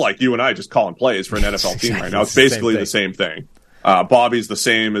alumni, it is like you and I just calling plays for an NFL team right now. It's basically the same thing. Bobby's the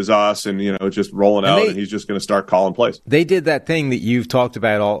same as us and, just rolling out, and he's just going to start calling plays. They did that thing that you've talked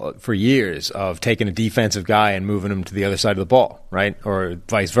about for years of taking a defensive guy and moving him to the other side of the ball, right? Or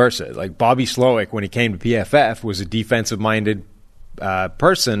vice versa. Like Bobby Slowick, when he came to PFF, was a defensive-minded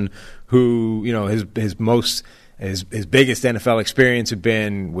person who, his biggest NFL experience had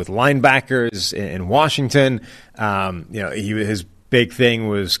been with linebackers in Washington. His big thing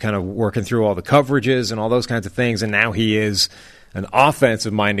was kind of working through all the coverages and all those kinds of things, and now he is an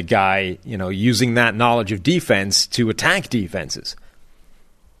offensive-minded guy, using that knowledge of defense to attack defenses.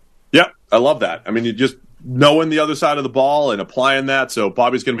 Yeah, I love that. I mean, you just knowing the other side of the ball and applying that, so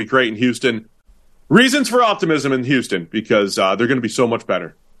Bobby's going to be great in Houston. Reasons for optimism in Houston, because they're going to be so much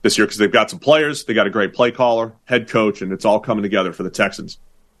better this year because they've got some players, they got a great play caller, head coach, and it's all coming together for the Texans.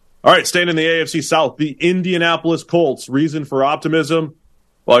 All right, staying in the AFC South, the Indianapolis Colts. Reason for optimism?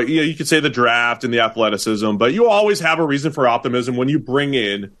 Well, you could say the draft and the athleticism, but you always have a reason for optimism when you bring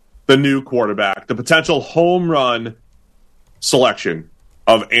in the new quarterback, the potential home run selection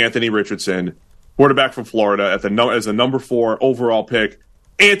of Anthony Richardson, quarterback from Florida, as the number 4 overall pick.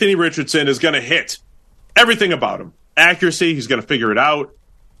 Anthony Richardson is going to hit everything about him. Accuracy, he's going to figure it out.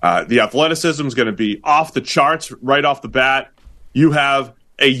 The athleticism is going to be off the charts right off the bat. You have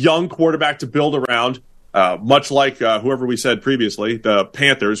a young quarterback to build around, much like whoever we said previously, the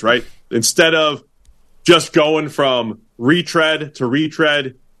Panthers, right? Instead of just going from retread to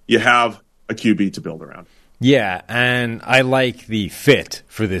retread, you have a QB to build around. Yeah, and I like the fit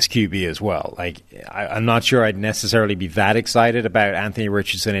for this QB as well. I'm not sure I'd necessarily be that excited about Anthony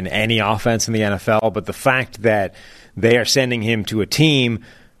Richardson in any offense in the NFL, but the fact that they are sending him to a team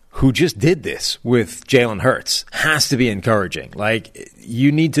who just did this with Jalen Hurts has to be encouraging.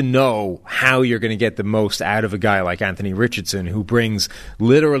 You need to know how you're going to get the most out of a guy like Anthony Richardson, who brings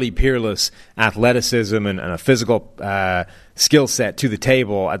literally peerless athleticism and a physical skill set to the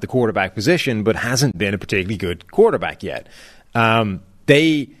table at the quarterback position, but hasn't been a particularly good quarterback yet.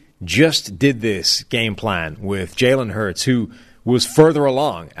 They just did this game plan with Jalen Hurts, who was further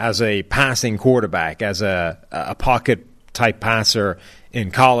along as a passing quarterback, as a pocket-type passer in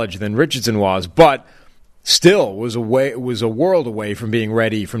college than Richardson was, but still was a world away from being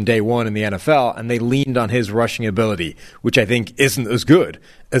ready from day one in the NFL, and they leaned on his rushing ability, which I think isn't as good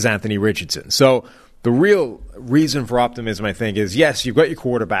as Anthony Richardson. So the real reason for optimism, I think, is yes, you've got your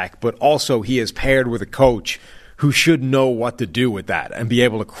quarterback, but also he is paired with a coach who should know what to do with that and be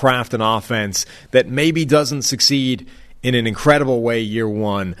able to craft an offense that maybe doesn't succeed in an incredible way year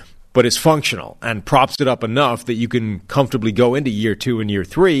one, but is functional and props it up enough that you can comfortably go into year 2 and year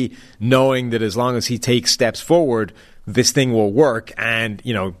 3 knowing that as long as he takes steps forward, this thing will work. And,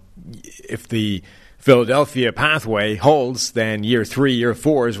 you know, if the Philadelphia pathway holds, then year 3, year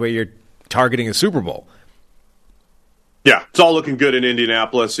 4 is where you're targeting a Super Bowl. Yeah, it's all looking good in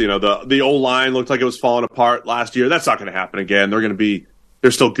Indianapolis. You know, the O-line looked like it was falling apart last year. That's not going to happen again.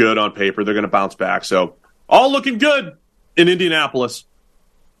 They're still good on paper. They're going to bounce back. So all looking good in Indianapolis.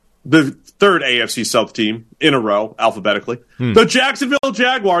 The third AFC South team in a row, alphabetically. The Jacksonville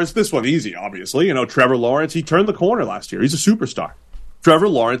Jaguars. This one easy, obviously. You know, Trevor Lawrence, he turned the corner last year. He's a superstar. Trevor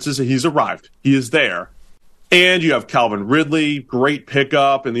Lawrence, he's arrived. He is there. And you have Calvin Ridley, great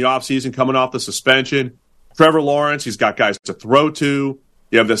pickup in the offseason coming off the suspension. Trevor Lawrence, he's got guys to throw to.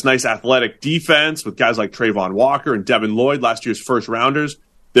 You have this nice athletic defense with guys like Trayvon Walker and Devin Lloyd, last year's first rounders.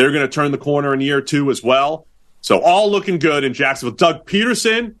 They're going to turn the corner in year 2 as well. So all looking good in Jacksonville. Doug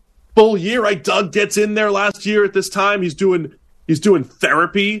Peterson, full year, right? Doug gets in there last year at this time. He's doing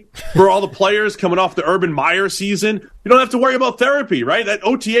therapy for all the players coming off the Urban Meyer season. You don't have to worry about therapy, right? That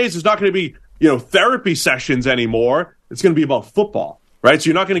OTAs is not going to be, therapy sessions anymore. It's going to be about football, right? So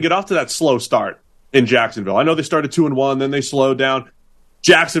you're not going to get off to that slow start in Jacksonville. I know they started 2-1, then they slowed down.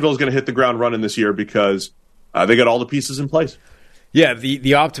 Jacksonville is going to hit the ground running this year because they got all the pieces in place. Yeah,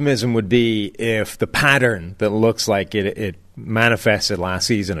 the optimism would be if the pattern that looks like it manifested last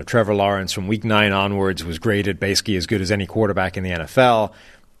season of Trevor Lawrence from week 9 onwards was graded basically as good as any quarterback in the NFL.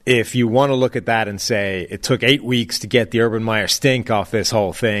 If you want to look at that and say it took 8 weeks to get the Urban Meyer stink off this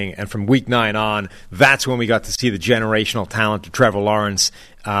whole thing, and from week 9 on, that's when we got to see the generational talent of Trevor Lawrence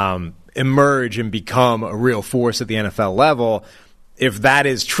emerge and become a real force at the NFL level. If that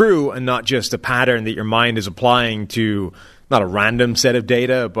is true and not just a pattern that your mind is applying to not a random set of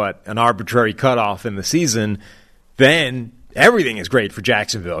data, but an arbitrary cutoff in the season, then everything is great for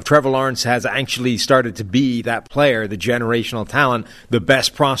Jacksonville. If Trevor Lawrence has actually started to be that player, the generational talent, the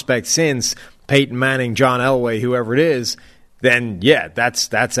best prospect since Peyton Manning, John Elway, whoever it is, then yeah, that's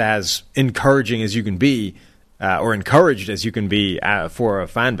as encouraging as you can be, or encouraged as you can be for a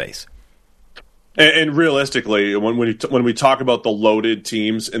fan base. And realistically, when we talk about the loaded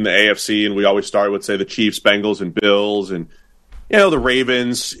teams in the AFC, and we always start with, say, the Chiefs, Bengals, and Bills, and the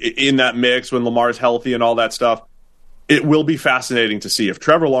Ravens in that mix when Lamar's healthy and all that stuff, it will be fascinating to see if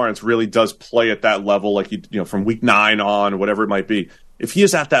Trevor Lawrence really does play at that level, like from week 9 on, whatever it might be. If he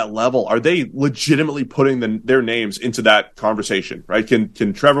is at that level, are they legitimately putting their names into that conversation? Right?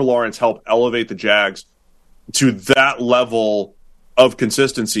 Can Trevor Lawrence help elevate the Jags to that level of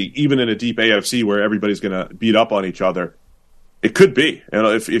consistency, even in a deep AFC where everybody's going to beat up on each other? It could be.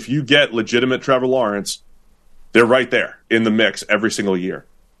 If you get legitimate Trevor Lawrence, they're right there in the mix every single year.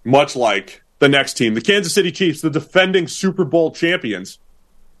 Much like the next team, the Kansas City Chiefs, the defending Super Bowl champions.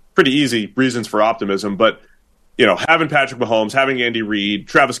 Pretty easy reasons for optimism, but having Patrick Mahomes, having Andy Reid,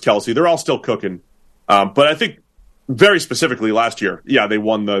 Travis Kelce, they're all still cooking. But I think very specifically last year, yeah, they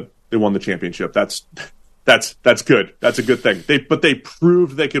won the championship. That's good. That's a good thing. But they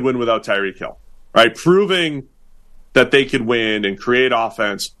proved they could win without Tyreek Hill, right? Proving that they could win and create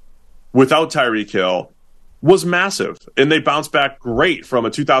offense without Tyreek Hill was massive. And they bounced back great from a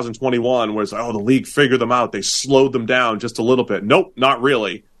 2021 where it's like, the league figured them out. They slowed them down just a little bit. Nope, not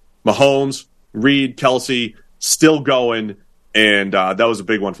really. Mahomes, Reid, Kelce, still going. And that was a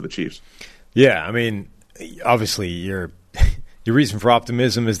big one for the Chiefs. Yeah, I mean, obviously your reason for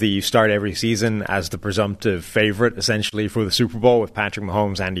optimism is that you start every season as the presumptive favorite, essentially, for the Super Bowl with Patrick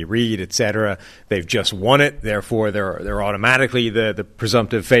Mahomes, Andy Reid, etc. They've just won it, therefore they're automatically the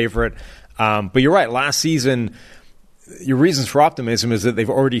presumptive favorite. But you're right. Last season, your reasons for optimism is that they've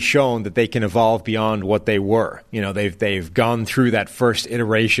already shown that they can evolve beyond what they were. They've gone through that first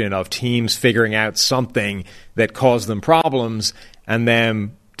iteration of teams figuring out something that caused them problems, and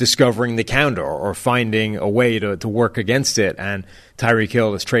then discovering the counter or finding a way to work against it. And Tyreek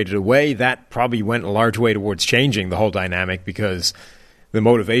Hill is traded away. That probably went a large way towards changing the whole dynamic because the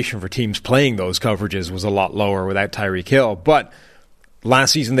motivation for teams playing those coverages was a lot lower without Tyreek Hill. But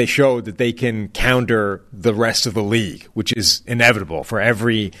last season they showed that they can counter the rest of the league, which is inevitable for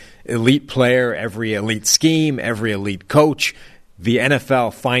every elite player, every elite scheme, every elite coach. The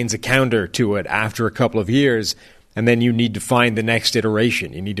NFL finds a counter to it after a couple of years. and then you need to find the next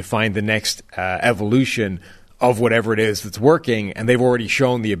iteration. You need to find the next evolution of whatever it is that's working, and they've already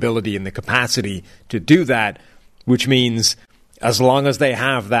shown the ability and the capacity to do that, which means as long as they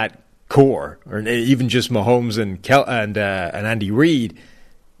have that core, or even just Mahomes and Andy Reid,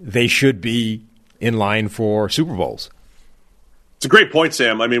 they should be in line for Super Bowls. It's a great point,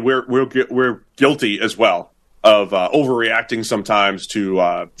 Sam. I mean, we're guilty as well of overreacting sometimes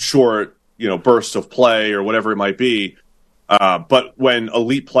to short, bursts of play or whatever it might be. But when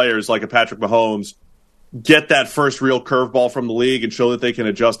elite players like a Patrick Mahomes get that first real curveball from the league and show that they can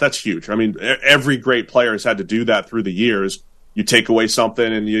adjust, that's huge. I mean, every great player has had to do that through the years. You take away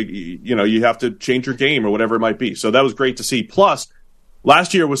something and you have to change your game or whatever it might be. So that was great to see. Plus,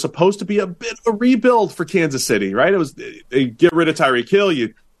 last year was supposed to be a bit of a rebuild for Kansas City, right? It was, they get rid of Tyreek Hill,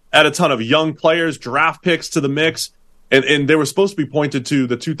 you add a ton of young players, draft picks to the mix, and they were supposed to be pointed to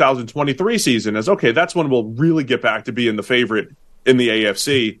the 2023 season as, okay, that's when we'll really get back to being the favorite in the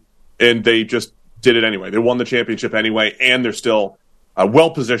AFC, and they just did it anyway. They won the championship anyway, and they're still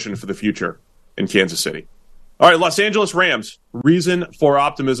well-positioned for the future in Kansas City. All right, Los Angeles Rams, reason for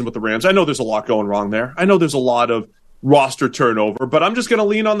optimism with the Rams. I know there's a lot going wrong there. I know there's a lot of roster turnover, but I'm just going to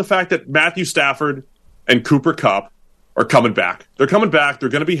lean on the fact that Matthew Stafford and Cooper Kupp are coming back. They're coming back. They're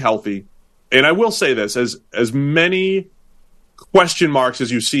going to be healthy. And I will say this, as many question marks as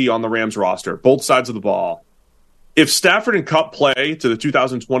you see on the Rams roster, both sides of the ball, if Stafford and Kupp play to the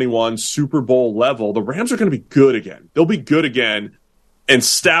 2021 Super Bowl level, the Rams are going to be good again. They'll be good again. And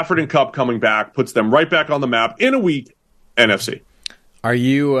Stafford and Kupp coming back puts them right back on the map in a week, NFC. Are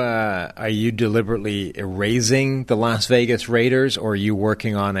you deliberately erasing the Las Vegas Raiders, or are you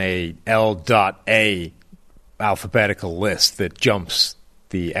working on a L.A. alphabetical list that jumps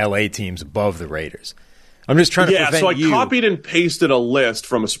the L.A. teams above the Raiders? I'm just trying to prevent you. Yeah, so I copied and pasted a list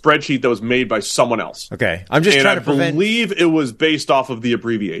from a spreadsheet that was made by someone else. Okay, I'm just trying to prevent. I believe it was based off of the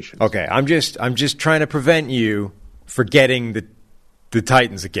abbreviations. Okay, I'm just trying to prevent you forgetting the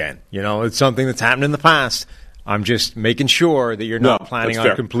Titans again. It's something that's happened in the past. I'm just making sure that you're not planning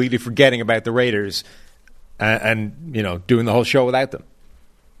on completely forgetting about the Raiders and doing the whole show without them.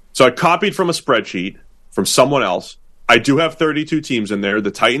 So I copied from a spreadsheet from someone else. I do have 32 teams in there.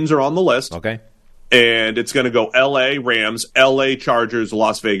 The Titans are on the list. Okay. And it's going to go L.A. Rams, L.A. Chargers,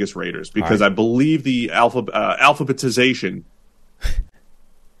 Las Vegas Raiders, because I believe the alphabetization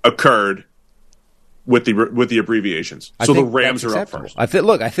occurred with the abbreviations. So the Rams are up first. I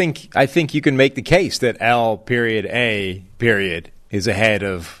think you can make the case that L.A. is ahead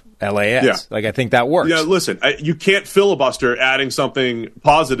of LAS. Yeah. I think that works. Yeah, listen, you can't filibuster adding something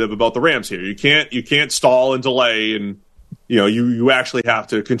positive about the Rams here. You can't stall and delay, and you actually have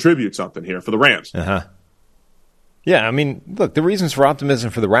to contribute something here for the Rams. Uh-huh. Yeah, I mean, look, the reasons for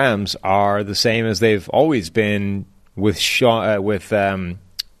optimism for the Rams are the same as they've always been with Sean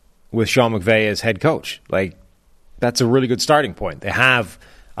McVay as head coach. That's a really good starting point. They have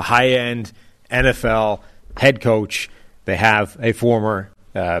a high-end NFL head coach. They have a former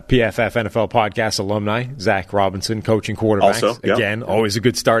PFF NFL podcast alumni, Zach Robinson, coaching quarterbacks. Also, yeah. Again, always a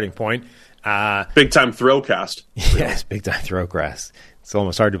good starting point. Big-time Throwcast. Yes, big-time Throwcast. It's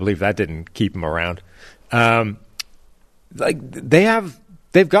almost hard to believe that didn't keep him around.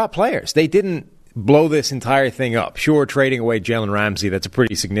 They've got players. They didn't blow this entire thing up. Sure, trading away Jalen Ramsey, that's a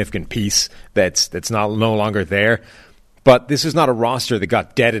pretty significant piece that's no longer there. But this is not a roster that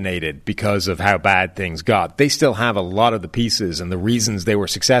got detonated because of how bad things got. They still have a lot of the pieces and the reasons they were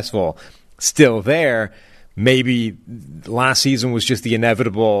successful still there. Maybe last season was just the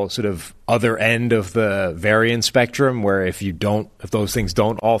inevitable sort of other end of the variance spectrum, where if those things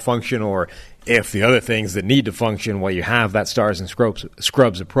don't all function, or if the other things that need to function while you have that stars and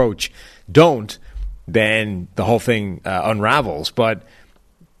scrubs approach don't, then the whole thing unravels. But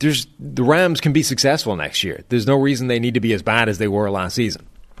the Rams can be successful next year. There's no reason they need to be as bad as they were last season.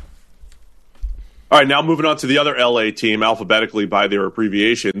 All right, now moving on to the other LA team, alphabetically by their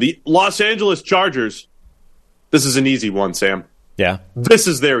abbreviation, the Los Angeles Chargers. This is an easy one, Sam. Yeah. This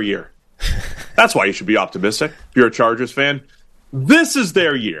is their year. That's why you should be optimistic if you're a Chargers fan. This is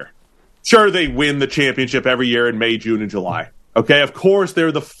their year. Sure, they win the championship every year in May, June, and July. Okay, of course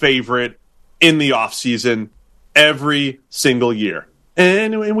they're the favorite in the offseason every single year.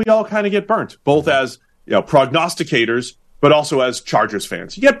 And we all kind of get burnt, both as prognosticators, but also as Chargers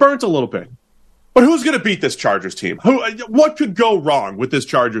fans. You get burnt a little bit. But who's going to beat this Chargers team? What could go wrong with this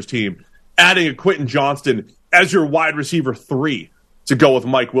Chargers team? Adding a Quentin Johnston as your wide receiver 3 to go with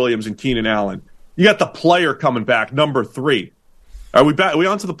Mike Williams and Keenan Allen. You got the player coming back, number 3. Are we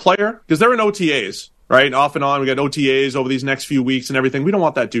on to the player? Because they're in OTAs, right? Off and on. We got OTAs over these next few weeks and everything. We don't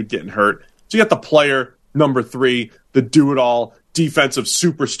want that dude getting hurt. So you got the player number 3, the do-it-all defensive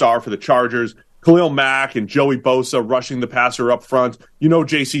superstar for the Chargers. Khalil Mack and Joey Bosa rushing the passer up front. You know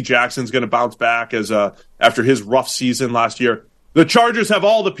J.C. Jackson's going to bounce back after his rough season last year. The Chargers have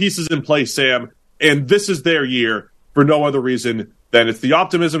all the pieces in place, Sam, and this is their year for no other reason than it's the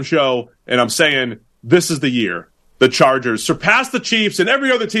Optimism Show, and I'm saying this is the year the Chargers surpass the Chiefs and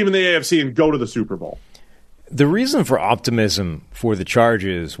every other team in the AFC and go to the Super Bowl. The reason for optimism for the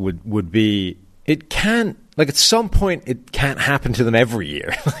Chargers would be it can't, like at some point, it can't happen to them every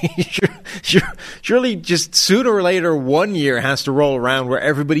year. Surely just sooner or later, one year has to roll around where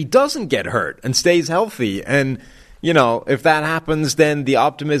everybody doesn't get hurt and stays healthy. And, you know, if that happens, then the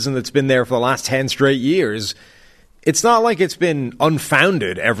optimism that's been there for the last 10 straight years, it's not like it's been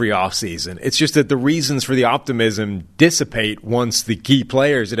unfounded every offseason. It's just that the reasons for the optimism dissipate once the key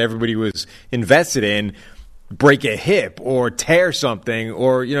players that everybody was invested in break a hip or tear something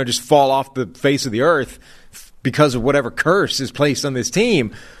or, you know, just fall off the face of the earth because of whatever curse is placed on this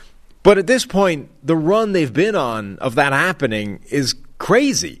team. But at this point, the run they've been on of that happening is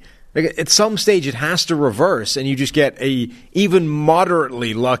crazy. Like, at some stage, it has to reverse, and you just get a even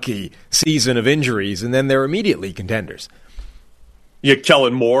moderately lucky season of injuries, and then they're immediately contenders. You get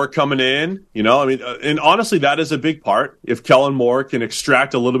Kellen Moore coming in, you know, I mean, and honestly, that is a big part. If Kellen Moore can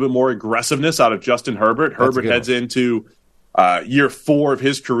extract a little bit more aggressiveness out of Justin Herbert, Herbert heads into year 4 of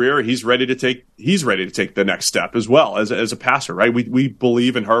his career. He's ready to take the next step as well as a passer, right? We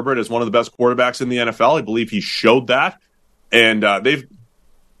believe in Herbert as one of the best quarterbacks in the NFL. I believe he showed that, and they've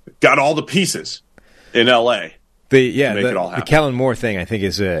got all the pieces in LA. The Kellen Moore thing, I think,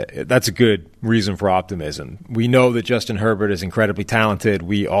 that's a good reason for optimism. We know that Justin Herbert is incredibly talented.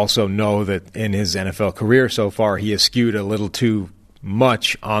 We also know that in his NFL career so far, he has skewed a little too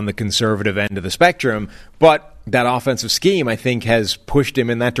much on the conservative end of the spectrum. But that offensive scheme, I think, has pushed him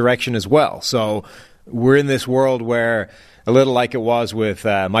in that direction as well. So we're in this world where, a little like it was with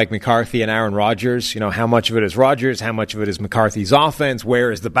Mike McCarthy and Aaron Rodgers, you know, how much of it is Rodgers, how much of it is McCarthy's offense,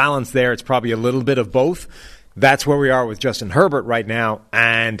 where is the balance there? It's probably a little bit of both. That's where we are with Justin Herbert right now.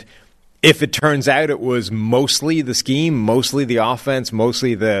 And if it turns out it was mostly the scheme, mostly the offense,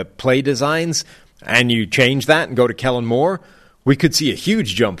 mostly the play designs, and you change that and go to Kellen Moore, we could see a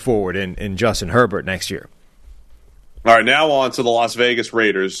huge jump forward in Justin Herbert next year. All right, now on to the Las Vegas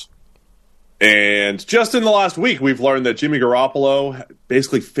Raiders. And just in the last week, we've learned that Jimmy Garoppolo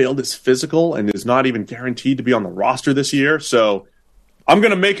basically failed his physical and is not even guaranteed to be on the roster this year. So I'm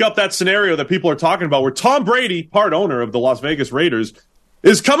going to make up that scenario that people are talking about where Tom Brady, part owner of the Las Vegas Raiders,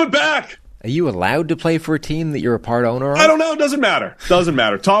 is coming back. Are you allowed to play for a team that you're a part owner of? I don't know. It doesn't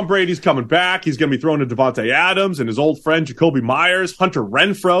matter. Tom Brady's coming back. He's going to be throwing to Devontae Adams and his old friend Jacoby Myers. Hunter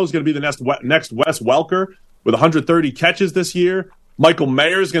Renfrow is going to be the next Wes Welker with 130 catches this year. Michael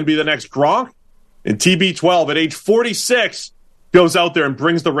Mayer is going to be the next Gronk. And TB12 at age 46 goes out there and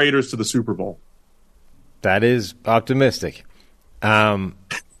brings the Raiders to the Super Bowl. That is optimistic. I mean,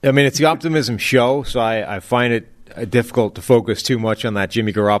 it's the Optimism show, so I find it difficult to focus too much on that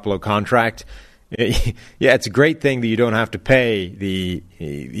Jimmy Garoppolo contract. Yeah, it's a great thing that you don't have to pay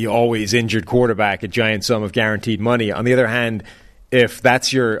the always injured quarterback a giant sum of guaranteed money. On the other hand, if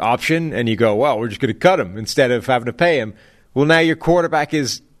that's your option and you go, well, we're just going to cut him instead of having to pay him, well, now your quarterback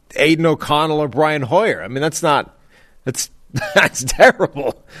is Aiden O'Connell or Brian Hoyer. I mean, that's terrible.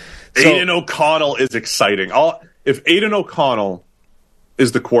 Aiden O'Connell is exciting. If Aiden O'Connell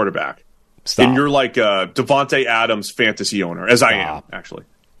is the quarterback, and you're like a Devontae Adams fantasy owner, as I am, actually.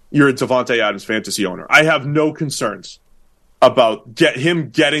 You're a Devontae Adams fantasy owner. I have no concerns about him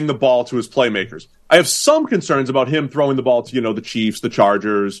getting the ball to his playmakers. I have some concerns about him throwing the ball to, the Chiefs, the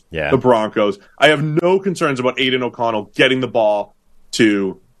Chargers, the Broncos. I have no concerns about Aiden O'Connell getting the ball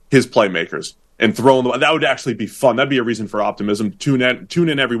to his playmakers and throwing the ball. That would actually be fun. That'd be a reason for optimism. Tune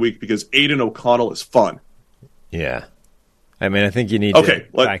in every week because Aiden O'Connell is fun. Yeah. I mean, I think you need to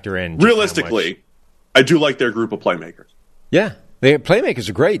factor in. Realistically, I do like their group of playmakers. Yeah. The playmakers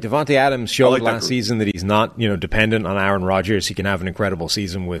are great. Devontae Adams showed last season that he's not, dependent on Aaron Rodgers. He can have an incredible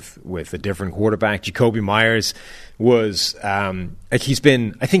season with a different quarterback. Jacoby Myers was, I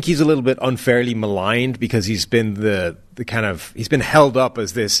think he's a little bit unfairly maligned because he's been he's been held up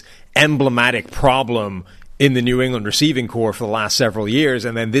as this emblematic problem in the New England receiving corps for the last several years.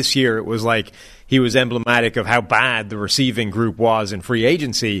 And then this year it was like he was emblematic of how bad the receiving group was in free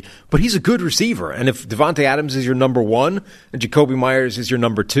agency. But he's a good receiver. And if Devontae Adams is your number one and Jacoby Myers is your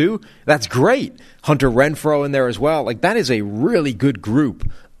number two, that's great. Hunter Renfrow in there as well. Like, that is a really good group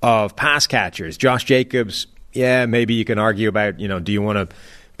of pass catchers. Josh Jacobs, yeah, maybe you can argue about, do you want to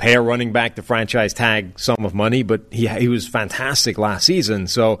pay a running back the franchise tag sum of money? But he was fantastic last season.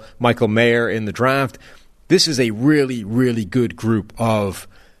 So Michael Mayer in the draft. this is a really, really good group of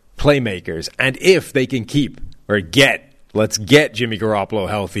playmakers. And if they can let's get Jimmy Garoppolo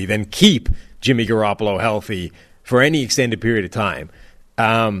healthy, then keep Jimmy Garoppolo healthy for any extended period of time,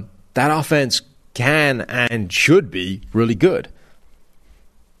 that offense can and should be really good.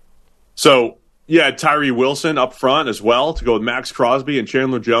 So, yeah, Tyree Wilson up front as well to go with Max Crosby and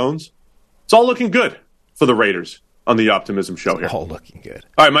Chandler Jones. It's all looking good for the Raiders on the Optimism show here. All looking good.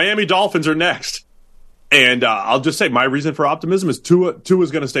 All right, Miami Dolphins are next. And I'll just say my reason for optimism is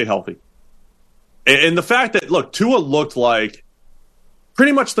Tua's going to stay healthy. And the fact that, look, Tua looked like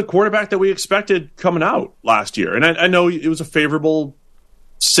pretty much the quarterback that we expected coming out last year. And I know it was a favorable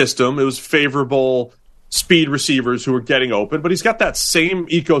system. It was favorable speed receivers who were getting open. But he's got that same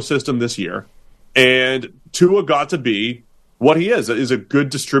ecosystem this year. And Tua got to be what he is a good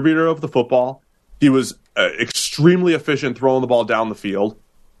distributor of the football. He was extremely efficient throwing the ball down the field.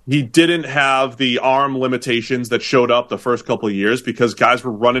 He didn't have the arm limitations that showed up the first couple of years because guys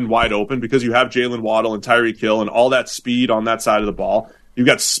were running wide open because you have Jalen Waddle and Tyreek Hill and all that speed on that side of the ball. You've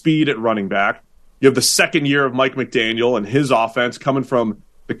got speed at running back. You have the second year of Mike McDaniel and his offense coming from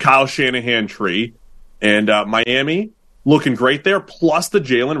the Kyle Shanahan tree. And Miami looking great there, plus the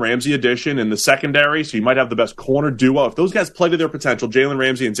Jalen Ramsey addition in the secondary. So you might have the best corner duo. If those guys play to their potential, Jalen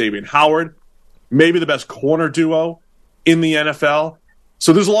Ramsey and Xavier Howard, maybe the best corner duo in the NFL.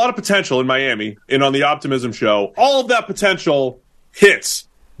 So there's a lot of potential in Miami, and on the Optimism show, all of that potential hits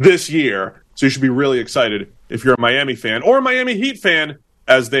this year. So you should be really excited if you're a Miami fan or a Miami Heat fan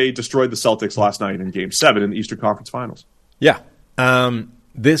as they destroyed the Celtics last night in Game 7 in the Eastern Conference Finals. Yeah.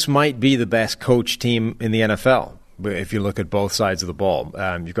 This might be the best coach team in the NFL if you look at both sides of the ball.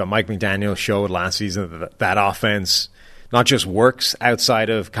 You've got Mike McDaniel showed last season that offense not just works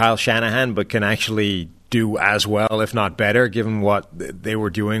outside of Kyle Shanahan, but can actually do as well, if not better, given what they were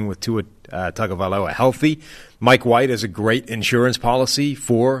doing with Tua Tagovailoa healthy. Mike White is a great insurance policy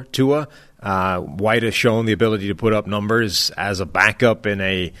for Tua. White has shown the ability to put up numbers as a backup in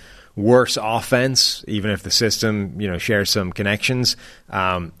a worse offense, even if the system, shares some connections.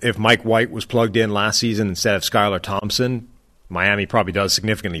 If Mike White was plugged in last season instead of Skylar Thompson, Miami probably does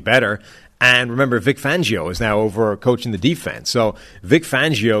significantly better. And remember, Vic Fangio is now over coaching the defense. So Vic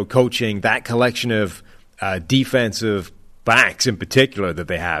Fangio coaching that collection of defensive backs in particular that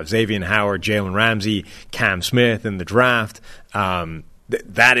they have, Xavier Howard, Jalen Ramsey, Cam Smith in the draft,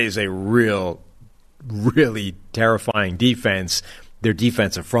 that is a really terrifying defense. Their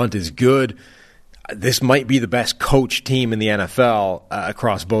defensive front is good. This might be the best coach team in the NFL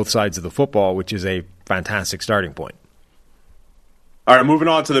across both sides of the football, which is a fantastic starting point. All right, moving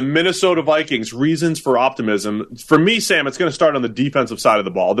on to the Minnesota Vikings. Reasons for optimism. For me, Sam, it's going to start on the defensive side of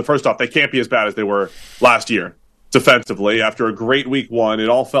the ball. First off, they can't be as bad as they were last year defensively. After a great week one, it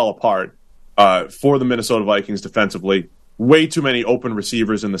all fell apart for the Minnesota Vikings defensively. Way too many open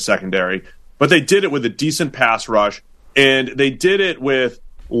receivers in the secondary. But they did it with a decent pass rush, and they did it with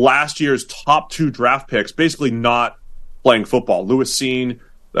last year's top 2 draft picks basically not playing football. Lewis Cine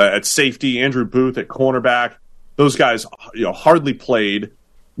at safety, Andrew Booth at cornerback. Those guys, hardly played.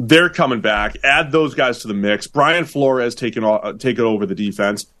 They're coming back. Add those guys to the mix. Brian Flores taking over the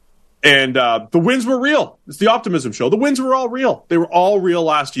defense. And the wins were real. It's the Optimism show. The wins were all real. They were all real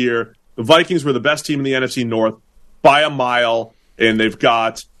last year. The Vikings were the best team in the NFC North by a mile, and they've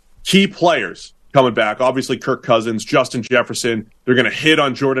got key players coming back. Obviously, Kirk Cousins, Justin Jefferson. They're going to hit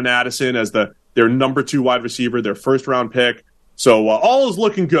on Jordan Addison as their number 2 wide receiver, their first-round pick. So all is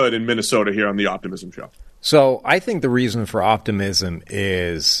looking good in Minnesota here on the Optimism show. So I think the reason for optimism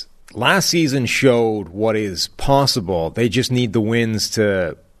is last season showed what is possible. They just need the wins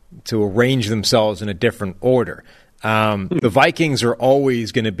to arrange themselves in a different order. The Vikings are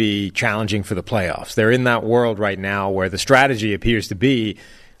always going to be challenging for the playoffs. They're in that world right now where the strategy appears to be,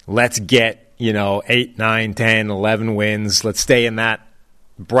 let's get 8, 9, 10, 11 wins. Let's stay in that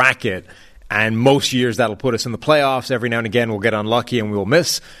bracket. And most years that'll put us in the playoffs. Every now and again we'll get unlucky and we'll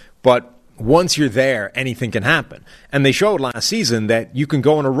miss. But once you're there, anything can happen. And they showed last season that you can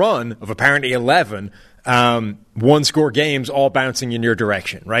go on a run of apparently 11 one-score games all bouncing in your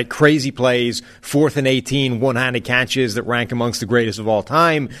direction, right? Crazy plays, 4th and 18, one-handed catches that rank amongst the greatest of all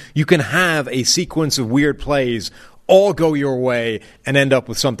time. You can have a sequence of weird plays all go your way and end up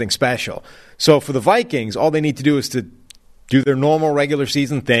with something special. So for the Vikings, all they need to do is to do their normal regular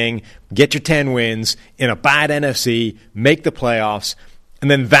season thing, get your 10 wins in a bad NFC, make the playoffs, and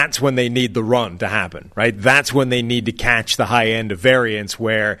then that's when they need the run to happen, right? That's when they need to catch the high end of variance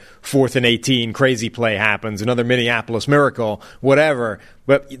where 4th and 18, crazy play happens, another Minneapolis miracle, whatever.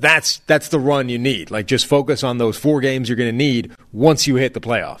 But that's the run you need. Like, just focus on those 4 games you're going to need once you hit the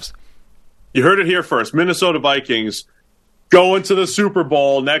playoffs. You heard it here first. Minnesota Vikings going to the Super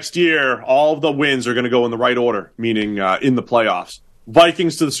Bowl next year. All of the wins are going to go in the right order, meaning in the playoffs.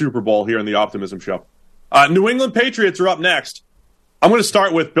 Vikings to the Super Bowl here in the Optimism Show. New England Patriots are up next. I'm going to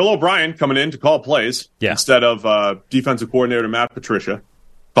start with Bill O'Brien coming in to call plays instead of defensive coordinator Matt Patricia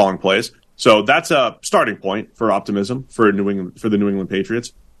calling plays. So that's a starting point for optimism for the New England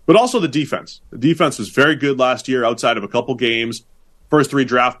Patriots. But also the defense. The defense was very good last year outside of a couple games. First 3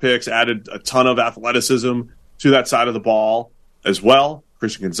 draft picks added a ton of athleticism to that side of the ball as well.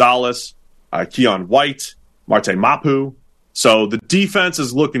 Christian Gonzalez, Keon White, Marte Mapu. So the defense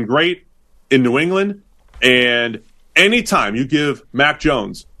is looking great in New England. And anytime you give Mac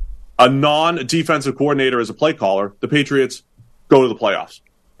Jones a non-defensive coordinator as a play caller, the Patriots go to the playoffs.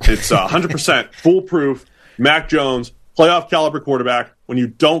 It's 100% foolproof. Mac Jones, playoff caliber quarterback, when you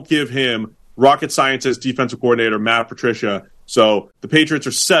don't give him rocket scientist defensive coordinator Matt Patricia. So the Patriots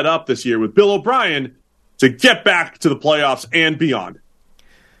are set up this year with Bill O'Brien to get back to the playoffs and beyond.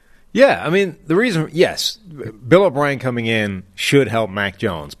 Yeah, I mean, the reason, yes, Bill O'Brien coming in should help Mac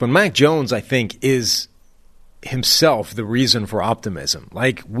Jones. But Mac Jones, I think, is himself the reason for optimism.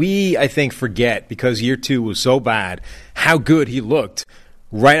 Like, we, I think, forget, because year 2 was so bad, how good he looked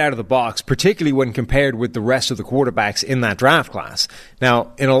right out of the box, particularly when compared with the rest of the quarterbacks in that draft class.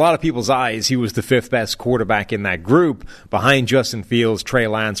 Now, in a lot of people's eyes, he was the 5th best quarterback in that group, behind Justin Fields, Trey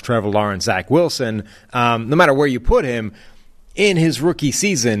Lance, Trevor Lawrence, Zach Wilson. No matter where you put him, in his rookie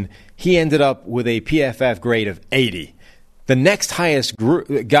season, he ended up with a PFF grade of 80. The next highest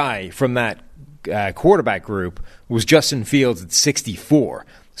guy from that quarterback group was Justin Fields at 64.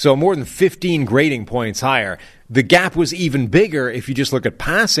 So more than 15 grading points higher. The gap was even bigger if you just look at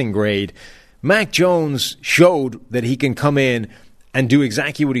passing grade. Mac Jones showed that he can come in and do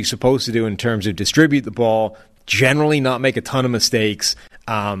exactly what he's supposed to do in terms of distribute the ball, generally not make a ton of mistakes,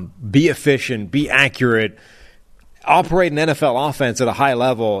 be efficient, be accurate, operate an NFL offense at a high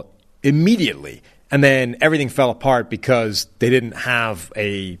level immediately. And then everything fell apart because they didn't have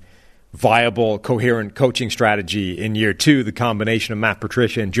a viable, coherent coaching strategy in year 2. The combination of Matt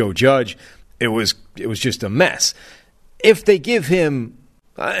Patricia and Joe Judge, it was just a mess. If they give him,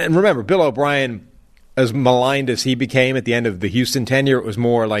 and remember, Bill O'Brien, as maligned as he became at the end of the Houston tenure, it was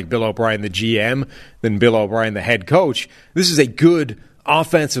more like Bill O'Brien the GM than Bill O'Brien the head coach. This is a good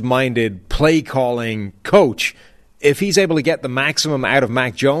offensive-minded, play-calling coach. If he's able to get the maximum out of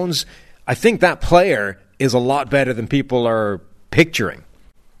Mac Jones, I think that player is a lot better than people are picturing.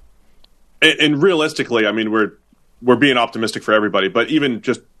 And realistically, I mean, we're being optimistic for everybody, but even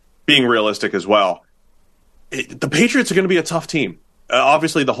just being realistic as well, the Patriots are going to be a tough team.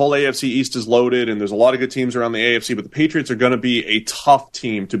 Obviously, the whole AFC East is loaded, and there's a lot of good teams around the AFC, but the Patriots are going to be a tough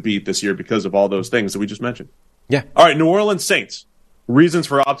team to beat this year because of all those things that we just mentioned. Yeah. All right, New Orleans Saints. Reasons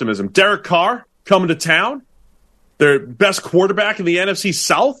for optimism. Derek Carr coming to town. Their best quarterback in the NFC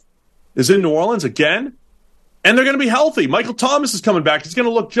South is in New Orleans again. And they're going to be healthy. Michael Thomas is coming back. He's going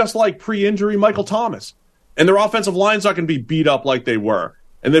to look just like pre-injury Michael Thomas. And their offensive line's not going to be beat up like they were.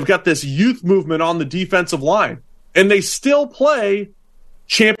 And they've got this youth movement on the defensive line. And they still play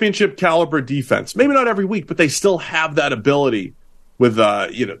championship caliber defense. Maybe not every week, but they still have that ability with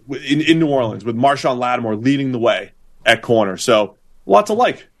in New Orleans, with Marshawn Lattimore leading the way at corner. So, a lot to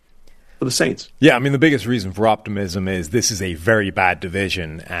like for the Saints. Yeah, I mean, the biggest reason for optimism is this is a very bad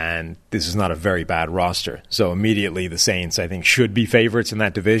division, and this is not a very bad roster. So immediately the Saints, I think, should be favorites in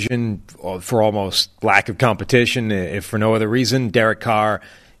that division for almost lack of competition, if for no other reason. Derek Carr,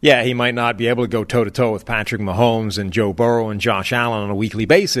 yeah, he might not be able to go toe-to-toe with Patrick Mahomes and Joe Burrow and Josh Allen on a weekly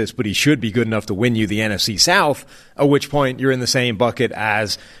basis, but he should be good enough to win you the NFC South, at which point you're in the same bucket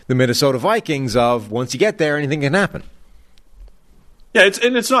as the Minnesota Vikings of once you get there, anything can happen. Yeah,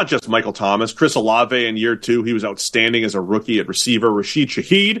 it's not just Michael Thomas. Chris Olave in year 2, he was outstanding as a rookie at receiver. Rashid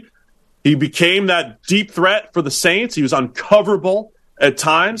Shaheed, he became that deep threat for the Saints. He was uncoverable at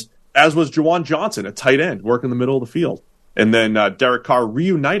times, as was Juwan Johnson at tight end, working in the middle of the field. And then Derek Carr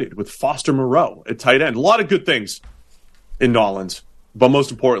reunited with Foster Moreau at tight end. A lot of good things in New Orleans. But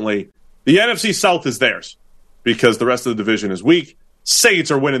most importantly, the NFC South is theirs because the rest of the division is weak.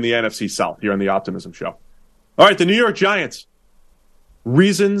 Saints are winning the NFC South here on the Optimism Show. All right, the New York Giants.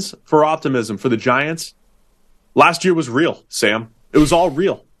 Reasons for optimism for the Giants. Last year was real, Sam. It was all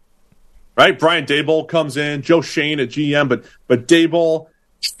real. Right? Brian Daboll comes in, Joe Shane at GM, but Daboll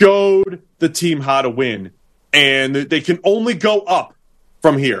showed the team how to win. And they can only go up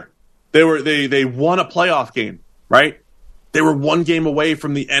from here. They won a playoff game, right? They were one game away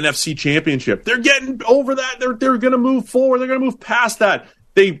from the NFC Championship. They're getting over that. They're going to move forward. They're going to move past that.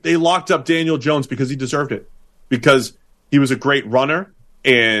 They locked up Daniel Jones because he deserved it. Because he was a great runner.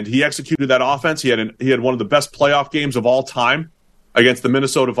 and he executed that offense. He had one of the best playoff games of all time against the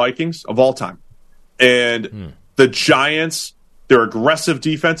Minnesota Vikings of all time. And the Giants, their aggressive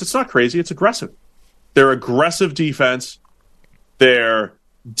defense, it's not crazy, it's aggressive. Their aggressive defense, their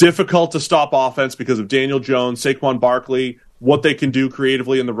difficult to stop offense because of Daniel Jones, Saquon Barkley, what they can do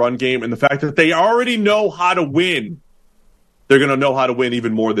creatively in the run game, and the fact that they already know how to win. They're going to know how to win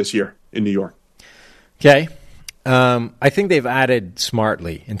even more this year in New York. Okay. I think they've added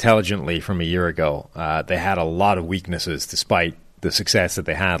smartly, intelligently from a year ago. They had a lot of weaknesses despite the success that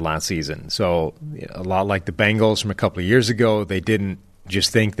they had last season. So a lot like the Bengals from a couple of years ago, they didn't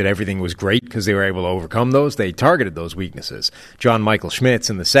just think that everything was great because they were able to overcome those. They targeted those weaknesses. John Michael Schmitz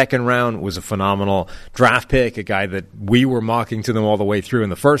in the second round was a phenomenal draft pick, a guy that we were mocking to them all the way through in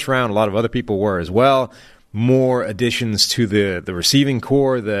the first round. A lot of other people were as well. More additions to the receiving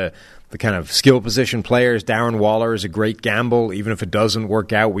core, the kind of skill position players. Darren Waller is a great gamble. Even if it doesn't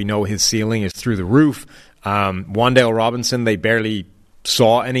work out, we know his ceiling is through the roof. Wan'Dale Robinson, they barely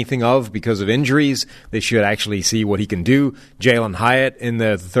saw anything of because of injuries. They should actually see what he can do. Jalen Hyatt in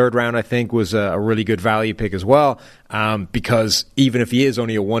the third round, I think, was a really good value pick as well, because even if he is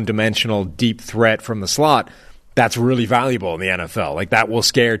only a one-dimensional deep threat from the slot, that's really valuable in the NFL. Like, that will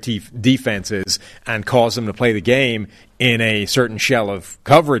scare defenses and cause them to play the game in a certain shell of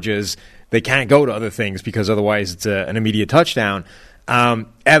coverages. They can't go to other things because otherwise it's an immediate touchdown.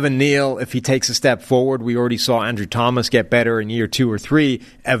 Evan Neal, if he takes a step forward, we already saw Andrew Thomas get better in year 2 or 3.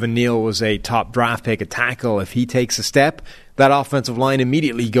 Evan Neal was a top draft pick, a tackle. If he takes a step, that offensive line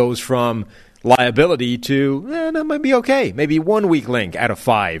immediately goes from liability to, that might be okay. Maybe 1 weak link out of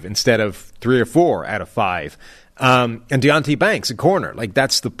 5 instead of 3 or 4 out of 5. And Deontay Banks, a corner. Like,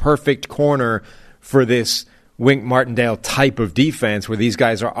 that's the perfect corner for this Wink Martindale type of defense where these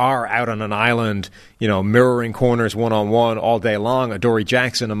guys are out on an island, mirroring corners one-on-one all day long. Adoree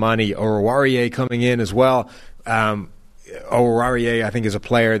Jackson, Amani Oruwariye coming in as well. Oruwariye, I think, is a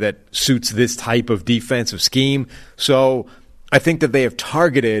player that suits this type of defensive scheme. So I think that they have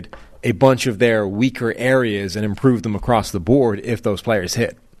targeted a bunch of their weaker areas and improved them across the board if those players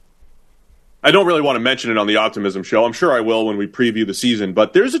hit. I don't really want to mention it on the Optimism show. I'm sure I will when we preview the season,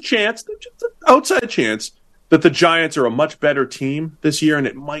 but there's a chance, just an outside chance, that the Giants are a much better team this year, and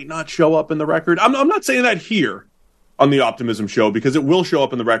it might not show up in the record. I'm not saying that here on the Optimism show because it will show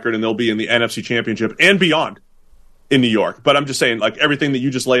up in the record and they'll be in the NFC Championship and beyond in New York. But I'm just saying, like, everything that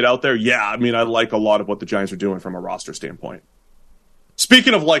you just laid out there, I like a lot of what the Giants are doing from a roster standpoint.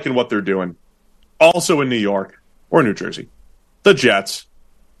 Speaking of liking what they're doing, also in New York or New Jersey, the Jets.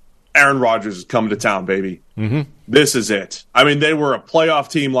 Aaron Rodgers is coming to town, baby. Mm-hmm. This is it. They were a playoff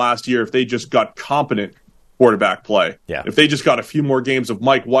team last year if they just got competent quarterback play. Yeah. If they just got a few more games of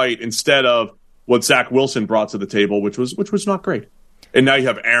Mike White instead of what Zach Wilson brought to the table, which was not great. And now you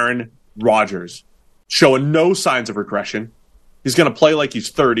have Aaron Rodgers showing no signs of regression. He's going to play like he's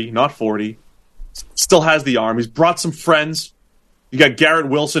 30, not 40. Still has the arm. He's brought some friends. You got Garrett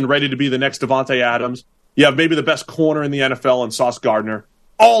Wilson ready to be the next Devontae Adams. You have maybe the best corner in the NFL in Sauce Gardner.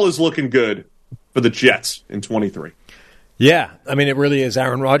 All is looking good for the Jets in 23. Yeah, it really is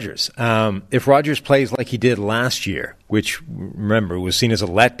Aaron Rodgers. If Rodgers plays like he did last year, which, remember, was seen as a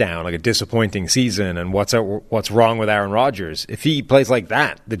letdown, like a disappointing season, and what's wrong with Aaron Rodgers, if he plays like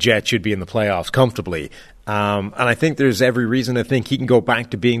that, the Jets should be in the playoffs comfortably. And I think there's every reason to think he can go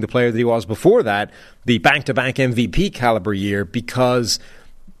back to being the player that he was before that, the back-to-back MVP caliber year, because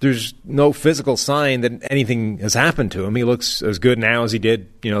there's no physical sign that anything has happened to him. He looks as good now as he did,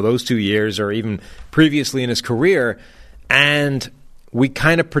 those 2 years or even previously in his career. And we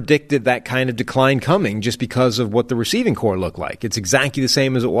kind of predicted that kind of decline coming just because of what the receiving core looked like. It's exactly the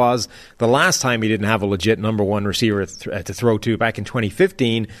same as it was the last time he didn't have a legit number one receiver to throw to back in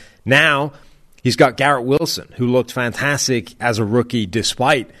 2015. Now he's got Garrett Wilson, who looked fantastic as a rookie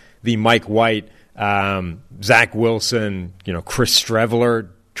despite the Mike White, Zach Wilson, Chris Streveler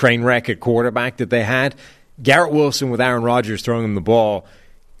train wreck at quarterback that they had. Garrett Wilson with Aaron Rodgers throwing him the ball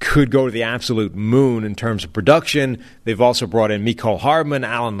could go to the absolute moon in terms of production. They've also brought in Mecole Hardman,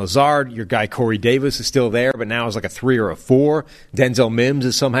 Alan Lazard. Your guy Corey Davis is still there, but now is like a 3 or a 4. Denzel Mims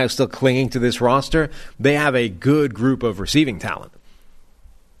is somehow still clinging to this roster. They have a good group of receiving talent.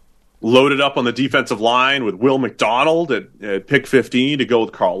 Loaded up on the defensive line with Will McDonald at pick 15 to go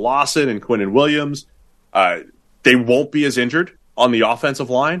with Carl Lawson and Quinnen Williams. They won't be as injured on the offensive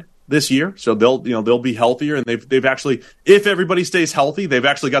line this year, so they'll be healthier, and they've actually, if everybody stays healthy, they've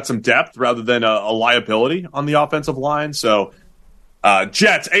actually got some depth rather than a liability on the offensive line. So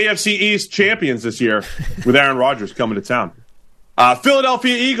Jets, AFC East champions this year with Aaron Rodgers coming to town.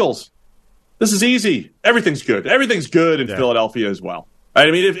 Philadelphia Eagles. This is easy. Everything's good. Everything's good in Philadelphia as well. I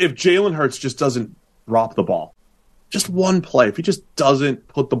mean, if Jalen Hurts just doesn't drop the ball, just one play, if he just doesn't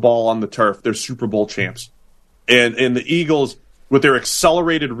put the ball on the turf, they're Super Bowl champs. And the Eagles, with their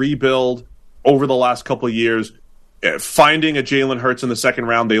accelerated rebuild over the last couple of years, finding a Jalen Hurts in the second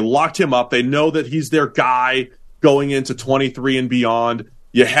round, they locked him up. They know that he's their guy going into 23 and beyond.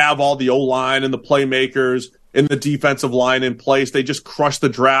 You have all the O-line and the playmakers and the defensive line in place. They just crushed the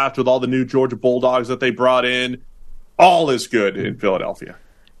draft with all the new Georgia Bulldogs that they brought in. All is good in Philadelphia.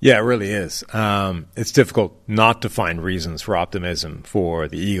 Yeah, it really is. It's difficult not to find reasons for optimism for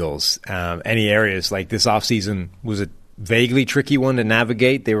the Eagles. Any areas like this offseason was a vaguely tricky one to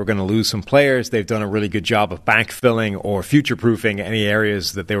navigate. They were going to lose some players. They've done a really good job of backfilling or future-proofing any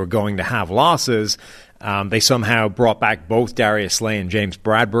areas that they were going to have losses. They somehow brought back both Darius Slay and James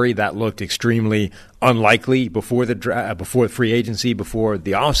Bradbury. That looked extremely unlikely before before free agency, before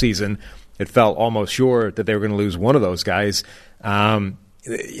the offseason. It felt almost sure that they were going to lose one of those guys.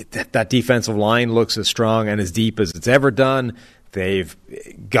 That defensive line looks as strong and as deep as it's ever done. They've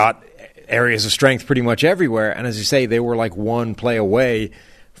got areas of strength pretty much everywhere. And as you say, they were like one play away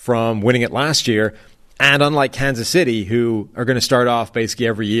from winning it last year. And unlike Kansas City, who are going to start off basically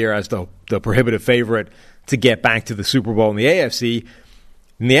every year as the prohibitive favorite to get back to the Super Bowl in the AFC,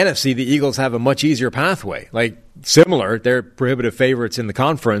 in the NFC, the Eagles have a much easier pathway. Like, similar, they're prohibitive favorites in the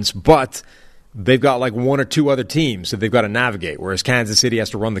conference, but they've got like one or two other teams that they've got to navigate, whereas Kansas City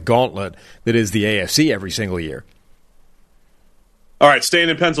has to run the gauntlet that is the AFC every single year. All right, staying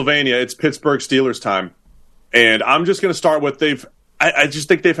in Pennsylvania, it's Pittsburgh Steelers time. And I'm just going to start with I just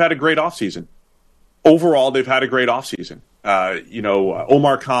think they've had a great offseason. Overall, they've had a great offseason.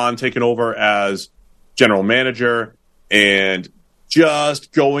 Omar Khan taking over as general manager and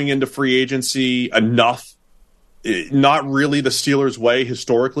just going into free agency enough. Not really the Steelers' way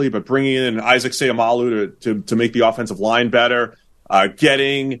historically, but bringing in Isaac Seumalo to make the offensive line better,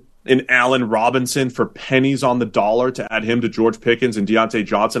 getting an Allen Robinson for pennies on the dollar to add him to George Pickens and Deontay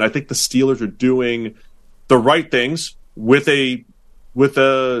Johnson. I think the Steelers are doing the right things with a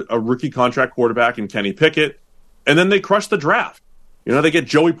rookie contract quarterback in Kenny Pickett, and then they crush the draft. They get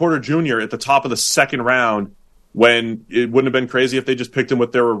Joey Porter Jr. at the top of the second round when it wouldn't have been crazy if they just picked him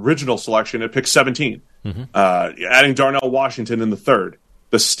with their original selection at pick 17. Mm-hmm. Adding Darnell Washington in the third.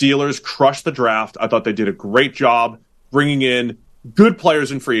 The Steelers crushed the draft. I thought they did a great job bringing in good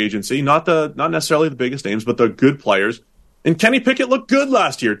players in free agency, not necessarily the biggest names, but the good players. And Kenny Pickett looked good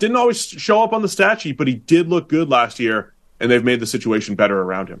last year. Didn't always show up on the stat sheet, but he did look good last year, and they've made the situation better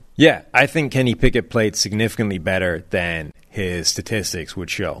around him. Yeah, I think Kenny Pickett played significantly better than his statistics would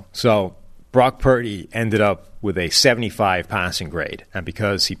show. So Brock Purdy ended up with a 75 passing grade. And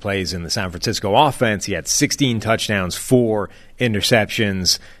because he plays in the San Francisco offense, he had 16 touchdowns, 4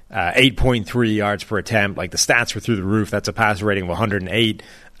 interceptions, 8.3 yards per attempt. Like, the stats were through the roof. That's a passer rating of 108,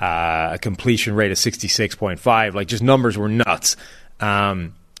 a completion rate of 66.5. Like, just numbers were nuts.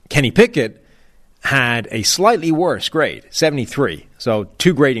 Kenny Pickett had a slightly worse grade, 73. So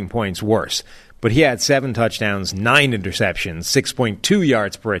 2 grading points worse. But he had 7 touchdowns, 9 interceptions, 6.2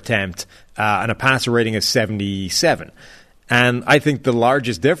 yards per attempt, and a passer rating of 77. And I think the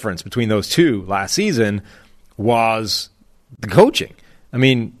largest difference between those two last season was the coaching. I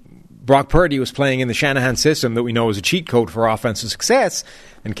mean, Brock Purdy was playing in the Shanahan system that we know is a cheat code for offensive success,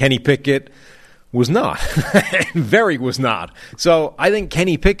 and Kenny Pickett was not. Very was not. So I think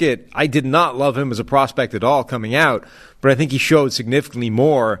Kenny Pickett, I did not love him as a prospect at all coming out, but I think he showed significantly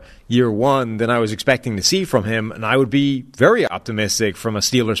more year one than I was expecting to see from him, and I would be very optimistic from a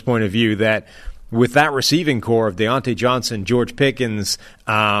Steelers point of view that with that receiving core of Deontay Johnson, George Pickens,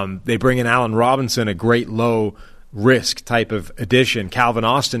 they bring in Allen Robinson, a great low-risk type of addition, Calvin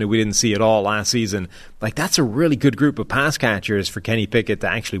Austin, who we didn't see at all last season. Like, that's a really good group of pass catchers for Kenny Pickett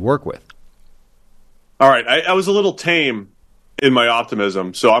to actually work with. All right, I was a little tame in my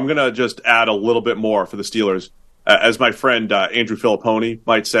optimism, so I'm going to just add a little bit more for the Steelers. As my friend Andrew Filipponi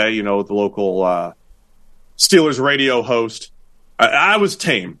might say, the local Steelers radio host, I was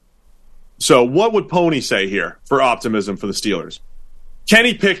tame. So what would Pony say here for optimism for the Steelers?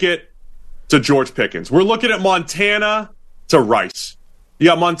 Kenny Pickett to George Pickens. We're looking at Montana to Rice. You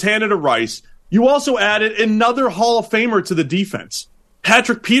got Montana to Rice. You also added another Hall of Famer to the defense.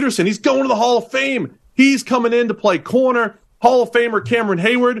 Patrick Peterson, he's going to the Hall of Fame. He's coming in to play corner. Hall of Famer Cameron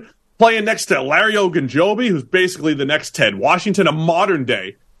Hayward playing next to Larry Ogunjobi, who's basically the next Ted Washington, a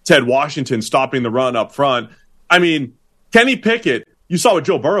modern-day Ted Washington stopping the run up front. I mean, Kenny Pickett, you saw what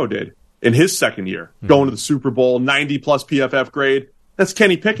Joe Burrow did in his second year, going to the Super Bowl, 90-plus PFF grade. That's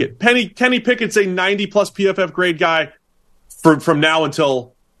Kenny Pickett. Kenny Pickett's a 90-plus PFF grade guy from now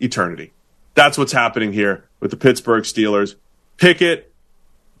until eternity. That's what's happening here with the Pittsburgh Steelers. Pickett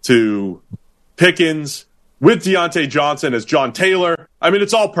to Pickens with Deontay Johnson as John Taylor. I mean,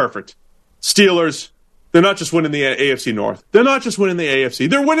 it's all perfect. Steelers, they're not just winning the AFC North. They're not just winning the AFC.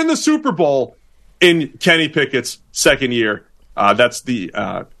 They're winning the Super Bowl in Kenny Pickett's second year. That's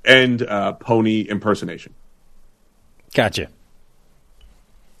the end pony impersonation. Gotcha.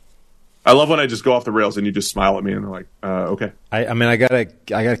 I love when I just go off the rails and you just smile at me and they're like, okay. I mean, I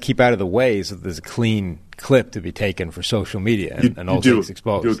gotta keep out of the way so that there's a clean clip to be taken for social media and all things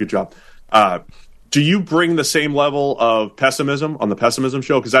exposed. You do a good job. Do you bring the same level of pessimism on the Pessimism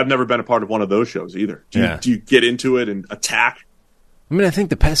show? Because I've never been a part of one of those shows either. Do you get into it and attack? I mean, I think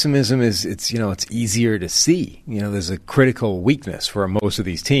the pessimism is it's easier to see. There's a critical weakness for most of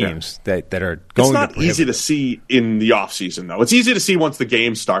these teams that are going. It's not easy to see in the off season though. It's easy to see once the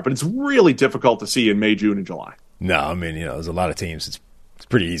games start, but it's really difficult to see in May, June, and July. No, I mean, there's a lot of teams. It's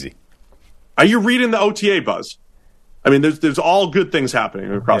pretty easy. Are you reading the OTA buzz? I mean, there's all good things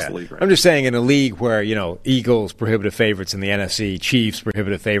happening across the league. Right? I'm just saying, in a league where Eagles prohibitive favorites in the NFC, Chiefs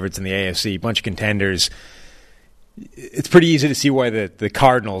prohibitive favorites in the AFC, bunch of contenders. It's pretty easy to see why the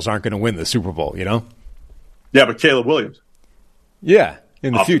Cardinals aren't going to win the Super Bowl, Yeah, but Caleb Williams. Yeah,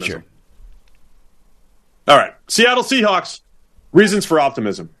 in the Optimism. future. All right. Seattle Seahawks, reasons for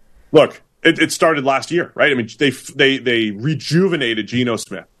optimism. Look, it started last year, right? I mean, they rejuvenated Geno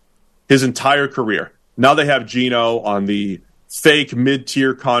Smith his entire career. Now they have Geno on the fake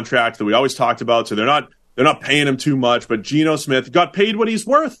mid-tier contract that we always talked about, so they're not paying him too much, but Geno Smith got paid what he's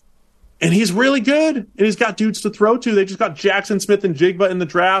worth. And he's really good, and he's got dudes to throw to. They just got Jackson Smith and Jigba in the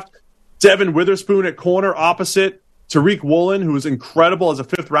draft, Devin Witherspoon at corner opposite Tariq Woolen, who was incredible as a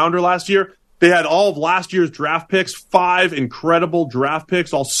fifth-rounder last year. They had all of last year's draft picks, 5 incredible draft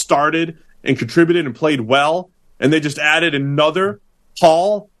picks, all started and contributed and played well. And they just added another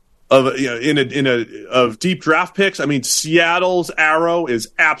haul of of deep draft picks. I mean, Seattle's arrow is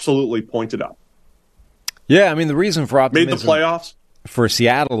absolutely pointed up. Yeah, I mean, the reason for optimism made the playoffs for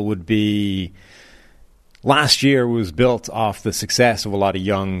Seattle would be last year was built off the success of a lot of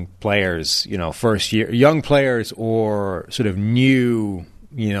young players, first year young players or sort of new,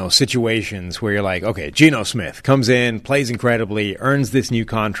 situations where you're like, okay, Geno Smith comes in, plays incredibly, earns this new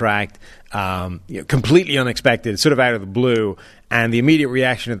contract, completely unexpected, sort of out of the blue, and the immediate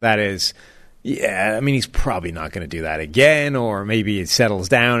reaction to that is, yeah, I mean, he's probably not going to do that again, or maybe it settles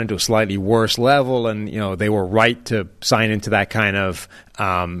down into a slightly worse level, and they were right to sign into that kind of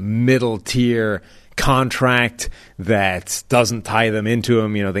middle tier contract that doesn't tie them into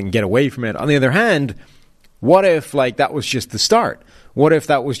him. They can get away from it. On the other hand, what if that was just the start? What if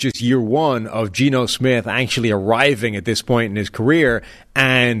that was just year one of Geno Smith actually arriving at this point in his career,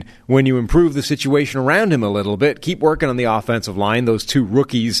 and when you improve the situation around him a little bit, keep working on the offensive line, those two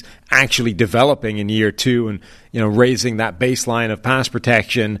rookies actually developing in year two and raising that baseline of pass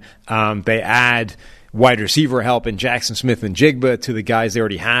protection, they add wide receiver help in Jackson Smith and Jigba to the guys they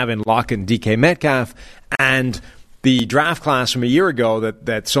already have in Locke and DK Metcalf, and the draft class from a year ago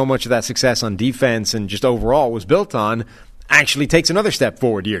that so much of that success on defense and just overall was built on actually takes another step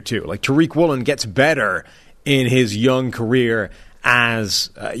forward year two. Like Tariq Woolen gets better in his young career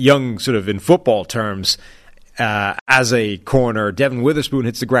as young sort of in football terms as a corner. Devin Witherspoon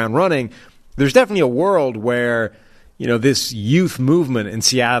hits the ground running. There's definitely a world where this youth movement in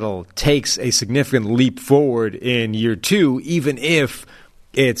Seattle takes a significant leap forward in year two, even if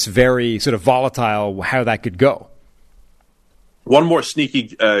it's very sort of volatile how that could go. One more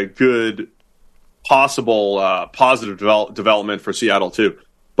sneaky good possible positive development for Seattle too.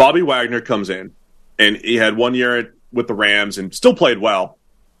 Bobby Wagner comes in, and he had 1 year with the Rams and still played well.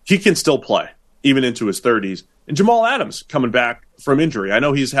 He can still play, even into his 30s. And Jamal Adams coming back from injury. I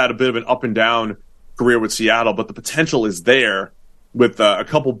know he's had a bit of an up and down career with Seattle, but the potential is there with a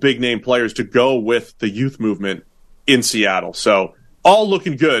couple big-name players to go with the youth movement in Seattle. So all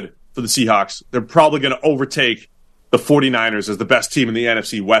looking good for the Seahawks. They're probably going to overtake the 49ers as the best team in the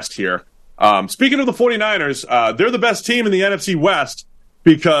NFC West here. Speaking of the 49ers, they're the best team in the NFC West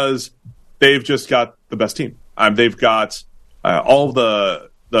because they've just got the best team. They've got all the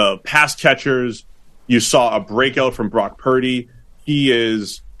pass catchers. You saw a breakout from Brock Purdy. He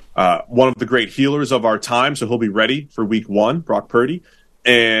is one of the great healers of our time, so he'll be ready for week one, Brock Purdy.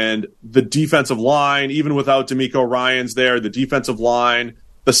 And the defensive line, even without DeMeco Ryans there, the defensive line,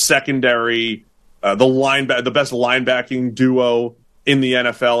 the secondary, the best linebacking duo in the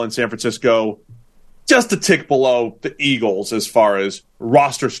NFL in San Francisco, just a tick below the Eagles as far as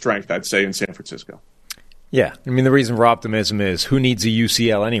roster strength, I'd say, in San Francisco. Yeah, I mean, the reason for optimism is who needs a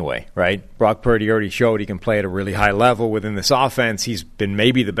UCL anyway, right? Brock Purdy already showed he can play at a really high level within this offense. He's been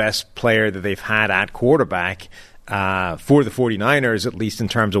maybe the best player that they've had at quarterback for the 49ers, at least in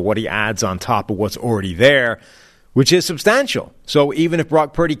terms of what he adds on top of what's already there, which is substantial. So even if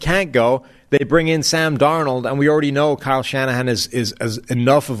Brock Purdy can't go, they bring in Sam Darnold, and we already know Kyle Shanahan is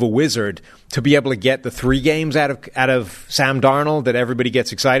enough of a wizard to be able to get the 3 games out of Sam Darnold that everybody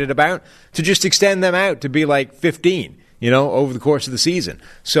gets excited about, to just extend them out to be like 15, over the course of the season.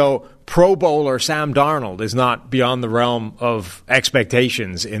 So Pro Bowler Sam Darnold is not beyond the realm of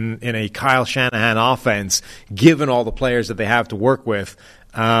expectations in a Kyle Shanahan offense, given all the players that they have to work with.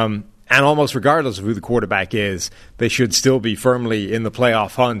 And almost regardless of who the quarterback is, they should still be firmly in the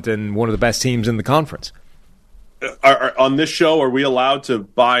playoff hunt and one of the best teams in the conference. On this show, are we allowed to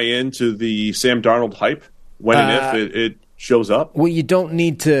buy into the Sam Darnold hype when and if it shows up? Well, you don't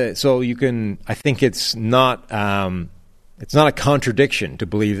need to. So you can. I think it's not. It's not a contradiction to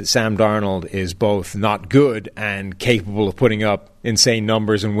believe that Sam Darnold is both not good and capable of putting up insane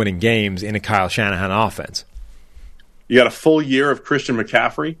numbers and winning games in a Kyle Shanahan offense. You got a full year of Christian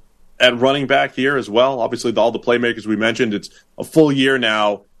McCaffrey at running back here as well. Obviously, all the playmakers we mentioned, it's a full year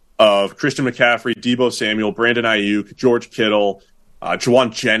now of Christian McCaffrey, Deebo Samuel, Brandon Ayuk, George Kittle.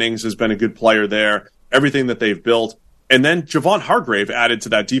 Juwan Jennings has been a good player there. Everything that they've built. And then Javon Hargrave added to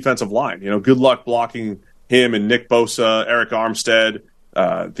that defensive line. Good luck blocking him and Nick Bosa, Eric Armstead,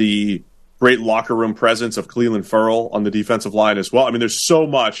 the great locker room presence of Cleveland Ferrell on the defensive line as well. I mean, there's so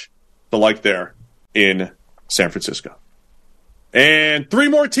much to like there in San Francisco. And 3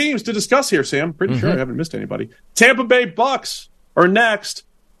 more teams to discuss here, Sam. Pretty sure I haven't missed anybody. Tampa Bay Bucks are next.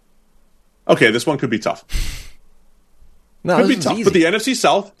 Okay, this one could be tough. No, could be tough, but the NFC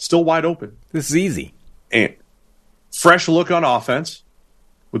South still wide open. This is easy. And fresh look on offense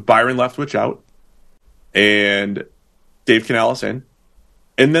with Byron Leftwich out and Dave Canales in.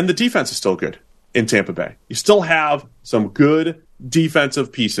 And then the defense is still good in Tampa Bay. You still have some good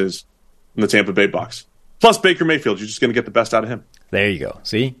defensive pieces in the Tampa Bay Bucks. Plus Baker Mayfield, you're just going to get the best out of him. There you go.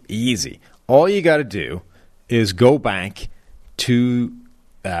 See? Easy. All you got to do is go back to,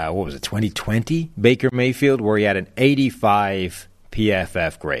 2020? Baker Mayfield, where he had an 85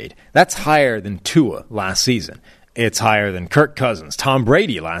 PFF grade. That's higher than Tua last season. It's higher than Kirk Cousins, Tom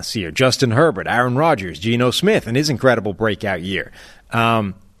Brady last year, Justin Herbert, Aaron Rodgers, Geno Smith, and his incredible breakout year.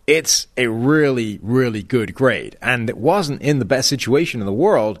 It's a really, really good grade. And it wasn't in the best situation in the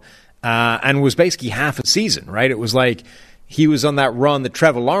world, and was basically half a season, right? It was like he was on that run that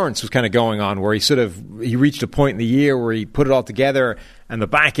Trevor Lawrence was kind of going on, where he reached a point in the year where he put it all together, and the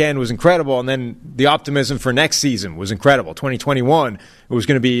back end was incredible, and then the optimism for next season was incredible. 2021, it was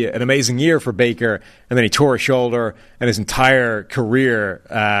going to be an amazing year for Baker, and then he tore a shoulder, and his entire career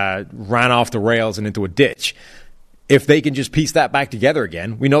ran off the rails and into a ditch. If they can just piece that back together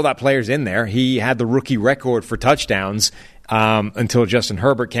again, we know that player's in there. He had the rookie record for touchdowns until Justin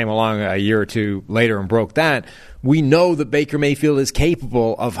Herbert came along a year or two later and broke that. We know that Baker Mayfield is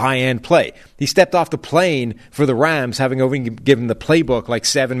capable of high-end play. He stepped off the plane for the Rams, having only given the playbook like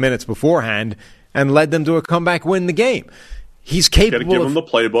 7 minutes beforehand, and led them to a comeback win the game. He's capable. Got to give him the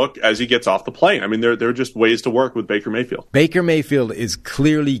playbook as he gets off the plane. I mean, there are just ways to work with Baker Mayfield. Baker Mayfield is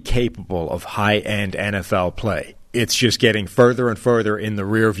clearly capable of high-end NFL play. It's just getting further and further in the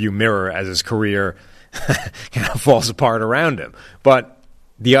rearview mirror as his career kind of falls apart around him. But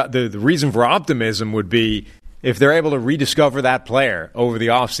the reason for optimism would be if they're able to rediscover that player over the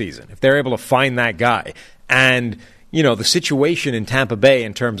offseason, if they're able to find that guy. And, the situation in Tampa Bay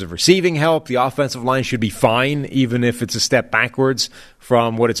in terms of receiving help, the offensive line should be fine, even if it's a step backwards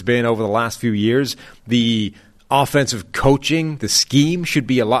from what it's been over the last few years. The offensive coaching, the scheme should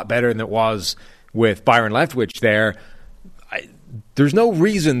be a lot better than it was with Byron Leftwich there. There's no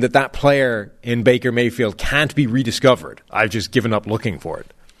reason that player in Baker Mayfield can't be rediscovered. I've just given up looking for it.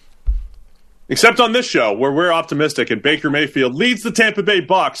 Except on this show, where we're optimistic, and Baker Mayfield leads the Tampa Bay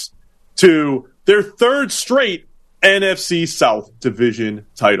Bucks to their 3rd straight NFC South Division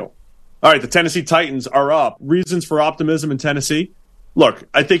title. All right, the Tennessee Titans are up. Reasons for optimism in Tennessee? Look,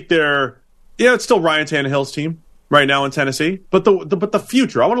 I think it's still Ryan Tannehill's team right now in Tennessee, but the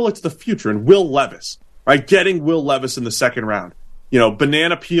future. I want to look to the future and Will Levis, right? Getting Will Levis in the 2nd round.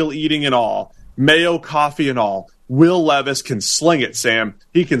 Banana peel eating and all, mayo coffee and all. Will Levis can sling it, Sam.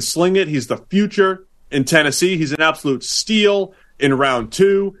 He can sling it. He's the future in Tennessee. He's an absolute steal in round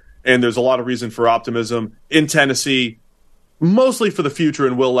 2, and there's a lot of reason for optimism in Tennessee, mostly for the future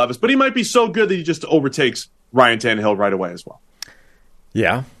in Will Levis, but he might be so good that he just overtakes Ryan Tannehill right away as well.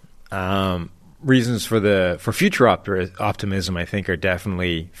 Yeah. Reasons for future optimism, I think, are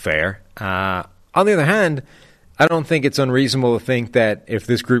definitely fair. On the other hand, I don't think it's unreasonable to think that if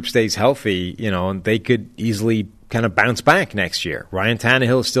this group stays healthy, they could easily kind of bounce back next year. Ryan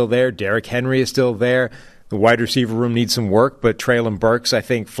Tannehill is still there. Derrick Henry is still there. The wide receiver room needs some work, but Treylon Burks, I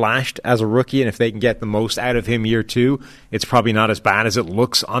think, flashed as a rookie, and if they can get the most out of him year 2, it's probably not as bad as it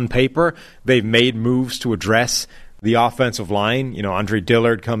looks on paper. They've made moves to address the offensive line. Andre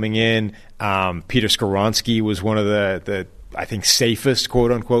Dillard coming in. Peter Skoronski was one of the I think, safest,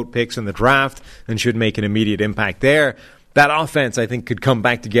 quote-unquote, picks in the draft and should make an immediate impact there. That offense, I think, could come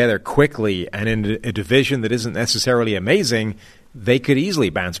back together quickly, and in a division that isn't necessarily amazing, they could easily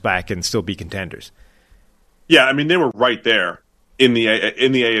bounce back and still be contenders. Yeah, I mean, they were right there in the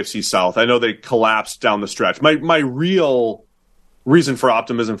AFC South. I know they collapsed down the stretch. My real reason for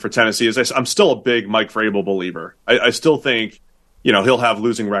optimism for Tennessee is I'm still a big Mike Vrabel believer. I still think, he'll have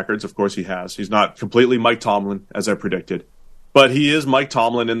losing records. Of course he has. He's not completely Mike Tomlin, as I predicted. But he is Mike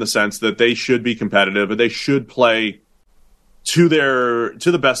Tomlin in the sense that they should be competitive and they should play to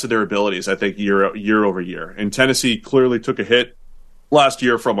the best of their abilities, I think, year over year. And Tennessee clearly took a hit last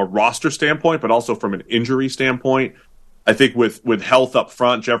year from a roster standpoint, but also from an injury standpoint. I think with health up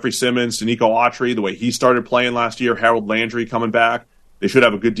front, Jeffrey Simmons, Danico Autry, the way he started playing last year, Harold Landry coming back, they should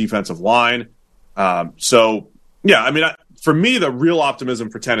have a good defensive line. For me, the real optimism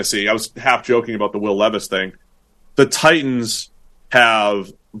for Tennessee, I was half joking about the Will Levis thing. The Titans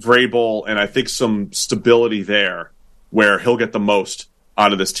have Vrabel and I think some stability there where he'll get the most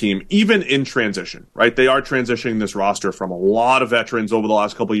out of this team, even in transition, right? They are transitioning this roster from a lot of veterans over the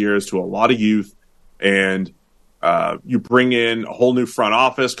last couple of years to a lot of youth. And you bring in a whole new front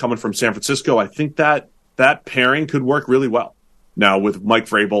office coming from San Francisco. I think that pairing could work really well now with Mike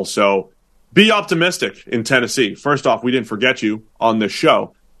Vrabel. So be optimistic in Tennessee. First off, we didn't forget you on this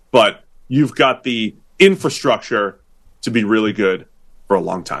show, but you've got the infrastructure to be really good for a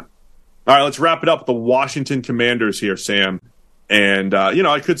long time. All right, let's wrap it up with the Washington Commanders here, Sam. And,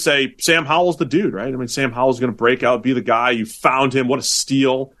 I could say Sam Howell's the dude, right? I mean, Sam Howell's going to break out, be the guy. You found him. What a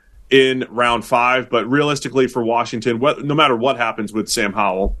steal in round 5. But realistically for Washington, no matter what happens with Sam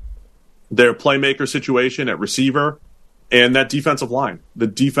Howell, their playmaker situation at receiver and that defensive line. The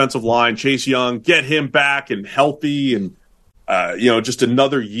defensive line, Chase Young, get him back and healthy and, just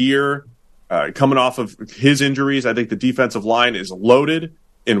another year coming off of his injuries. I think the defensive line is loaded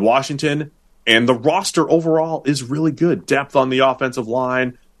in Washington. And the roster overall is really good. Depth on the offensive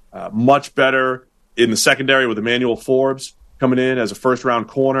line, much better in the secondary with Emmanuel Forbes coming in as a first-round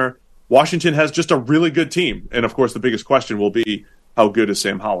corner. Washington has just a really good team. And, of course, the biggest question will be, how good is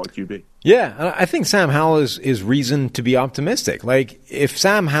Sam Howell at QB? Yeah, I think Sam Howell is reason to be optimistic. Like, if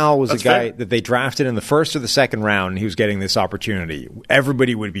Sam Howell was That's a guy fair. that they drafted in the first or the second round and he was getting this opportunity,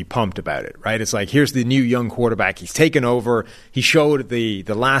 everybody would be pumped about it, right? It's like, here's the new young quarterback. He's taken over. He showed the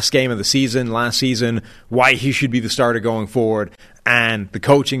last game of the season, last season, why he should be the starter going forward. And the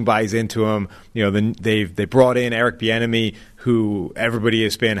coaching buys into him. They brought in Eric Bieniemy, who everybody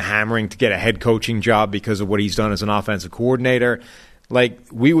has been hammering to get a head coaching job because of what he's done as an offensive coordinator. Like,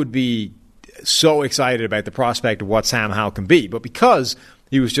 we would be so excited about the prospect of what Sam Howell can be. But because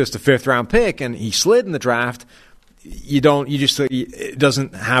he was just a 5th-round pick and he slid in the draft, it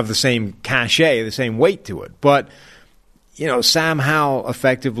doesn't have the same cachet, the same weight to it. But Sam Howell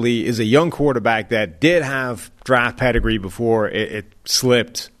effectively is a young quarterback that did have draft pedigree before it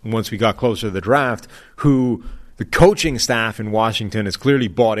slipped once we got closer to the draft, who the coaching staff in Washington has clearly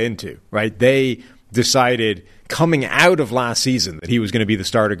bought into, right? They decided coming out of last season that he was going to be the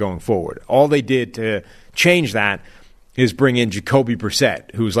starter going forward. All they did to change that is bring in Jacoby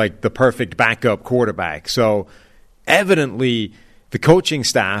Brissett, who's like the perfect backup quarterback. So evidently the coaching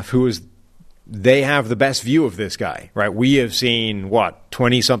staff, they have the best view of this guy, right? We have seen,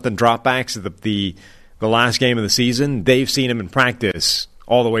 20-something dropbacks at the last game of the season. They've seen him in practice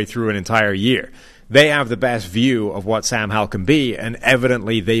all the way through an entire year. They have the best view of what Sam Howell can be, and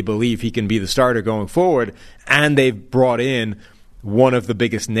evidently they believe he can be the starter going forward, and they've brought in one of the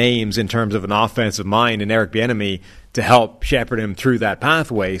biggest names in terms of an offensive mind in Eric Bieniemy to help shepherd him through that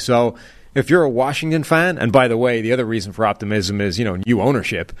pathway. So if you're a Washington fan, and by the way, the other reason for optimism is, new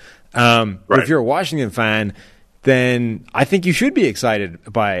ownership. Right. If you're a Washington fan, then I think you should be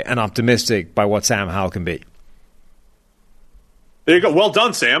excited by and optimistic by what Sam Howell can be. There you go. Well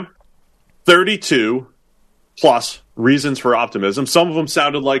done, Sam. 32 plus reasons for optimism. Some of them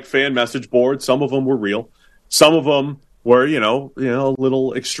sounded like fan message boards. Some of them were real. Some of them were, a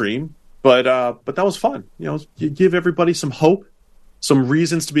little extreme. But that was fun. You give everybody some hope, some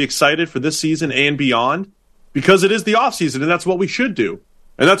reasons to be excited for this season and beyond, because it is the off season, and that's what we should do.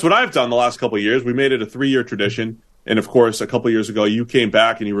 And that's what I've done the last couple of years. We made it a 3-year tradition. And of course, a couple of years ago, you came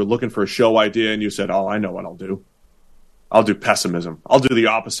back and you were looking for a show idea, and you said, "Oh, I know what I'll do. I'll do pessimism. I'll do the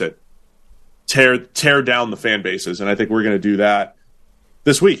opposite. Tear down the fan bases." And I think we're going to do that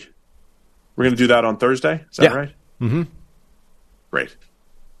this week. We're going to do that on Thursday. Is that right? Mm-hmm. Great.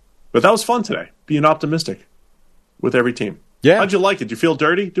 But that was fun today, being optimistic with every team. Yeah. How'd you like it? Did you feel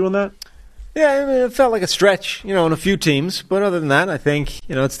dirty doing that? Yeah, I mean, it felt like a stretch, in a few teams. But other than that, I think,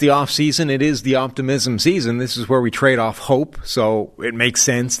 it's the off season. It is the optimism season. This is where we trade off hope. So it makes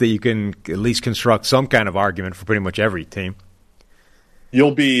sense that you can at least construct some kind of argument for pretty much every team.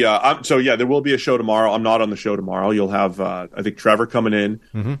 You'll be there will be a show tomorrow. I'm not on the show tomorrow. You'll have, I think, Trevor coming in.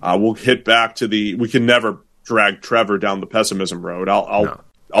 Mm-hmm. We'll hit back to we can never drag Trevor down the pessimism road.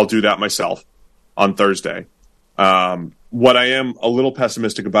 I'll do that myself on Thursday. What I am a little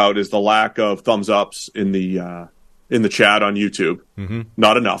pessimistic about is the lack of thumbs ups in the chat on YouTube. Mm-hmm.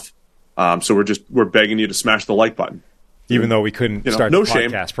 Not enough. So we're begging you to smash the like button. Even though we couldn't start the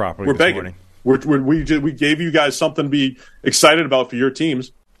podcast properly we're this begging. morning. We gave you guys something to be excited about for your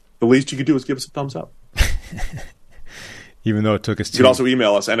teams. The least you could do is give us a thumbs up. Even though it took us You can also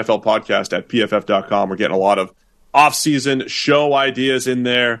email us, nflpodcast@pff.com. We're getting a lot of off-season show ideas in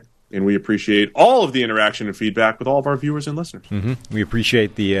there, and we appreciate all of the interaction and feedback with all of our viewers and listeners. Mm-hmm. We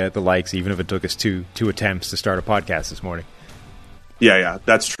appreciate the likes, even if it took us two attempts to start a podcast this morning. Yeah,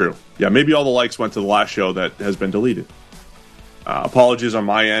 that's true. Yeah, maybe all the likes went to the last show that has been deleted. Apologies on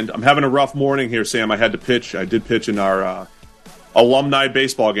my end. I'm having a rough morning here, Sam. I had to pitch. I did pitch in our alumni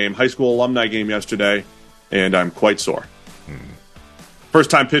baseball game, high school alumni game yesterday, and I'm quite sore. First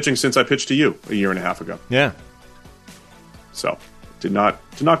time pitching since I pitched to you a year and a half ago. Yeah. So, did not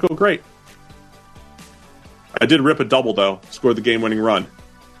go great. I did rip a double, though. Scored the game-winning run.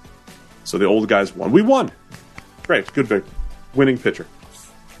 So the old guys won. We won. Great. Good victory. Winning pitcher.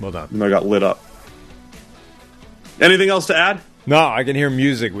 Well done. And I got lit up. Anything else to add? No, I can hear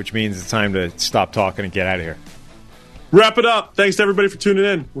music, which means it's time to stop talking and get out of here. Wrap it up. Thanks to everybody for tuning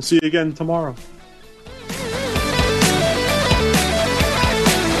in. We'll see you again tomorrow.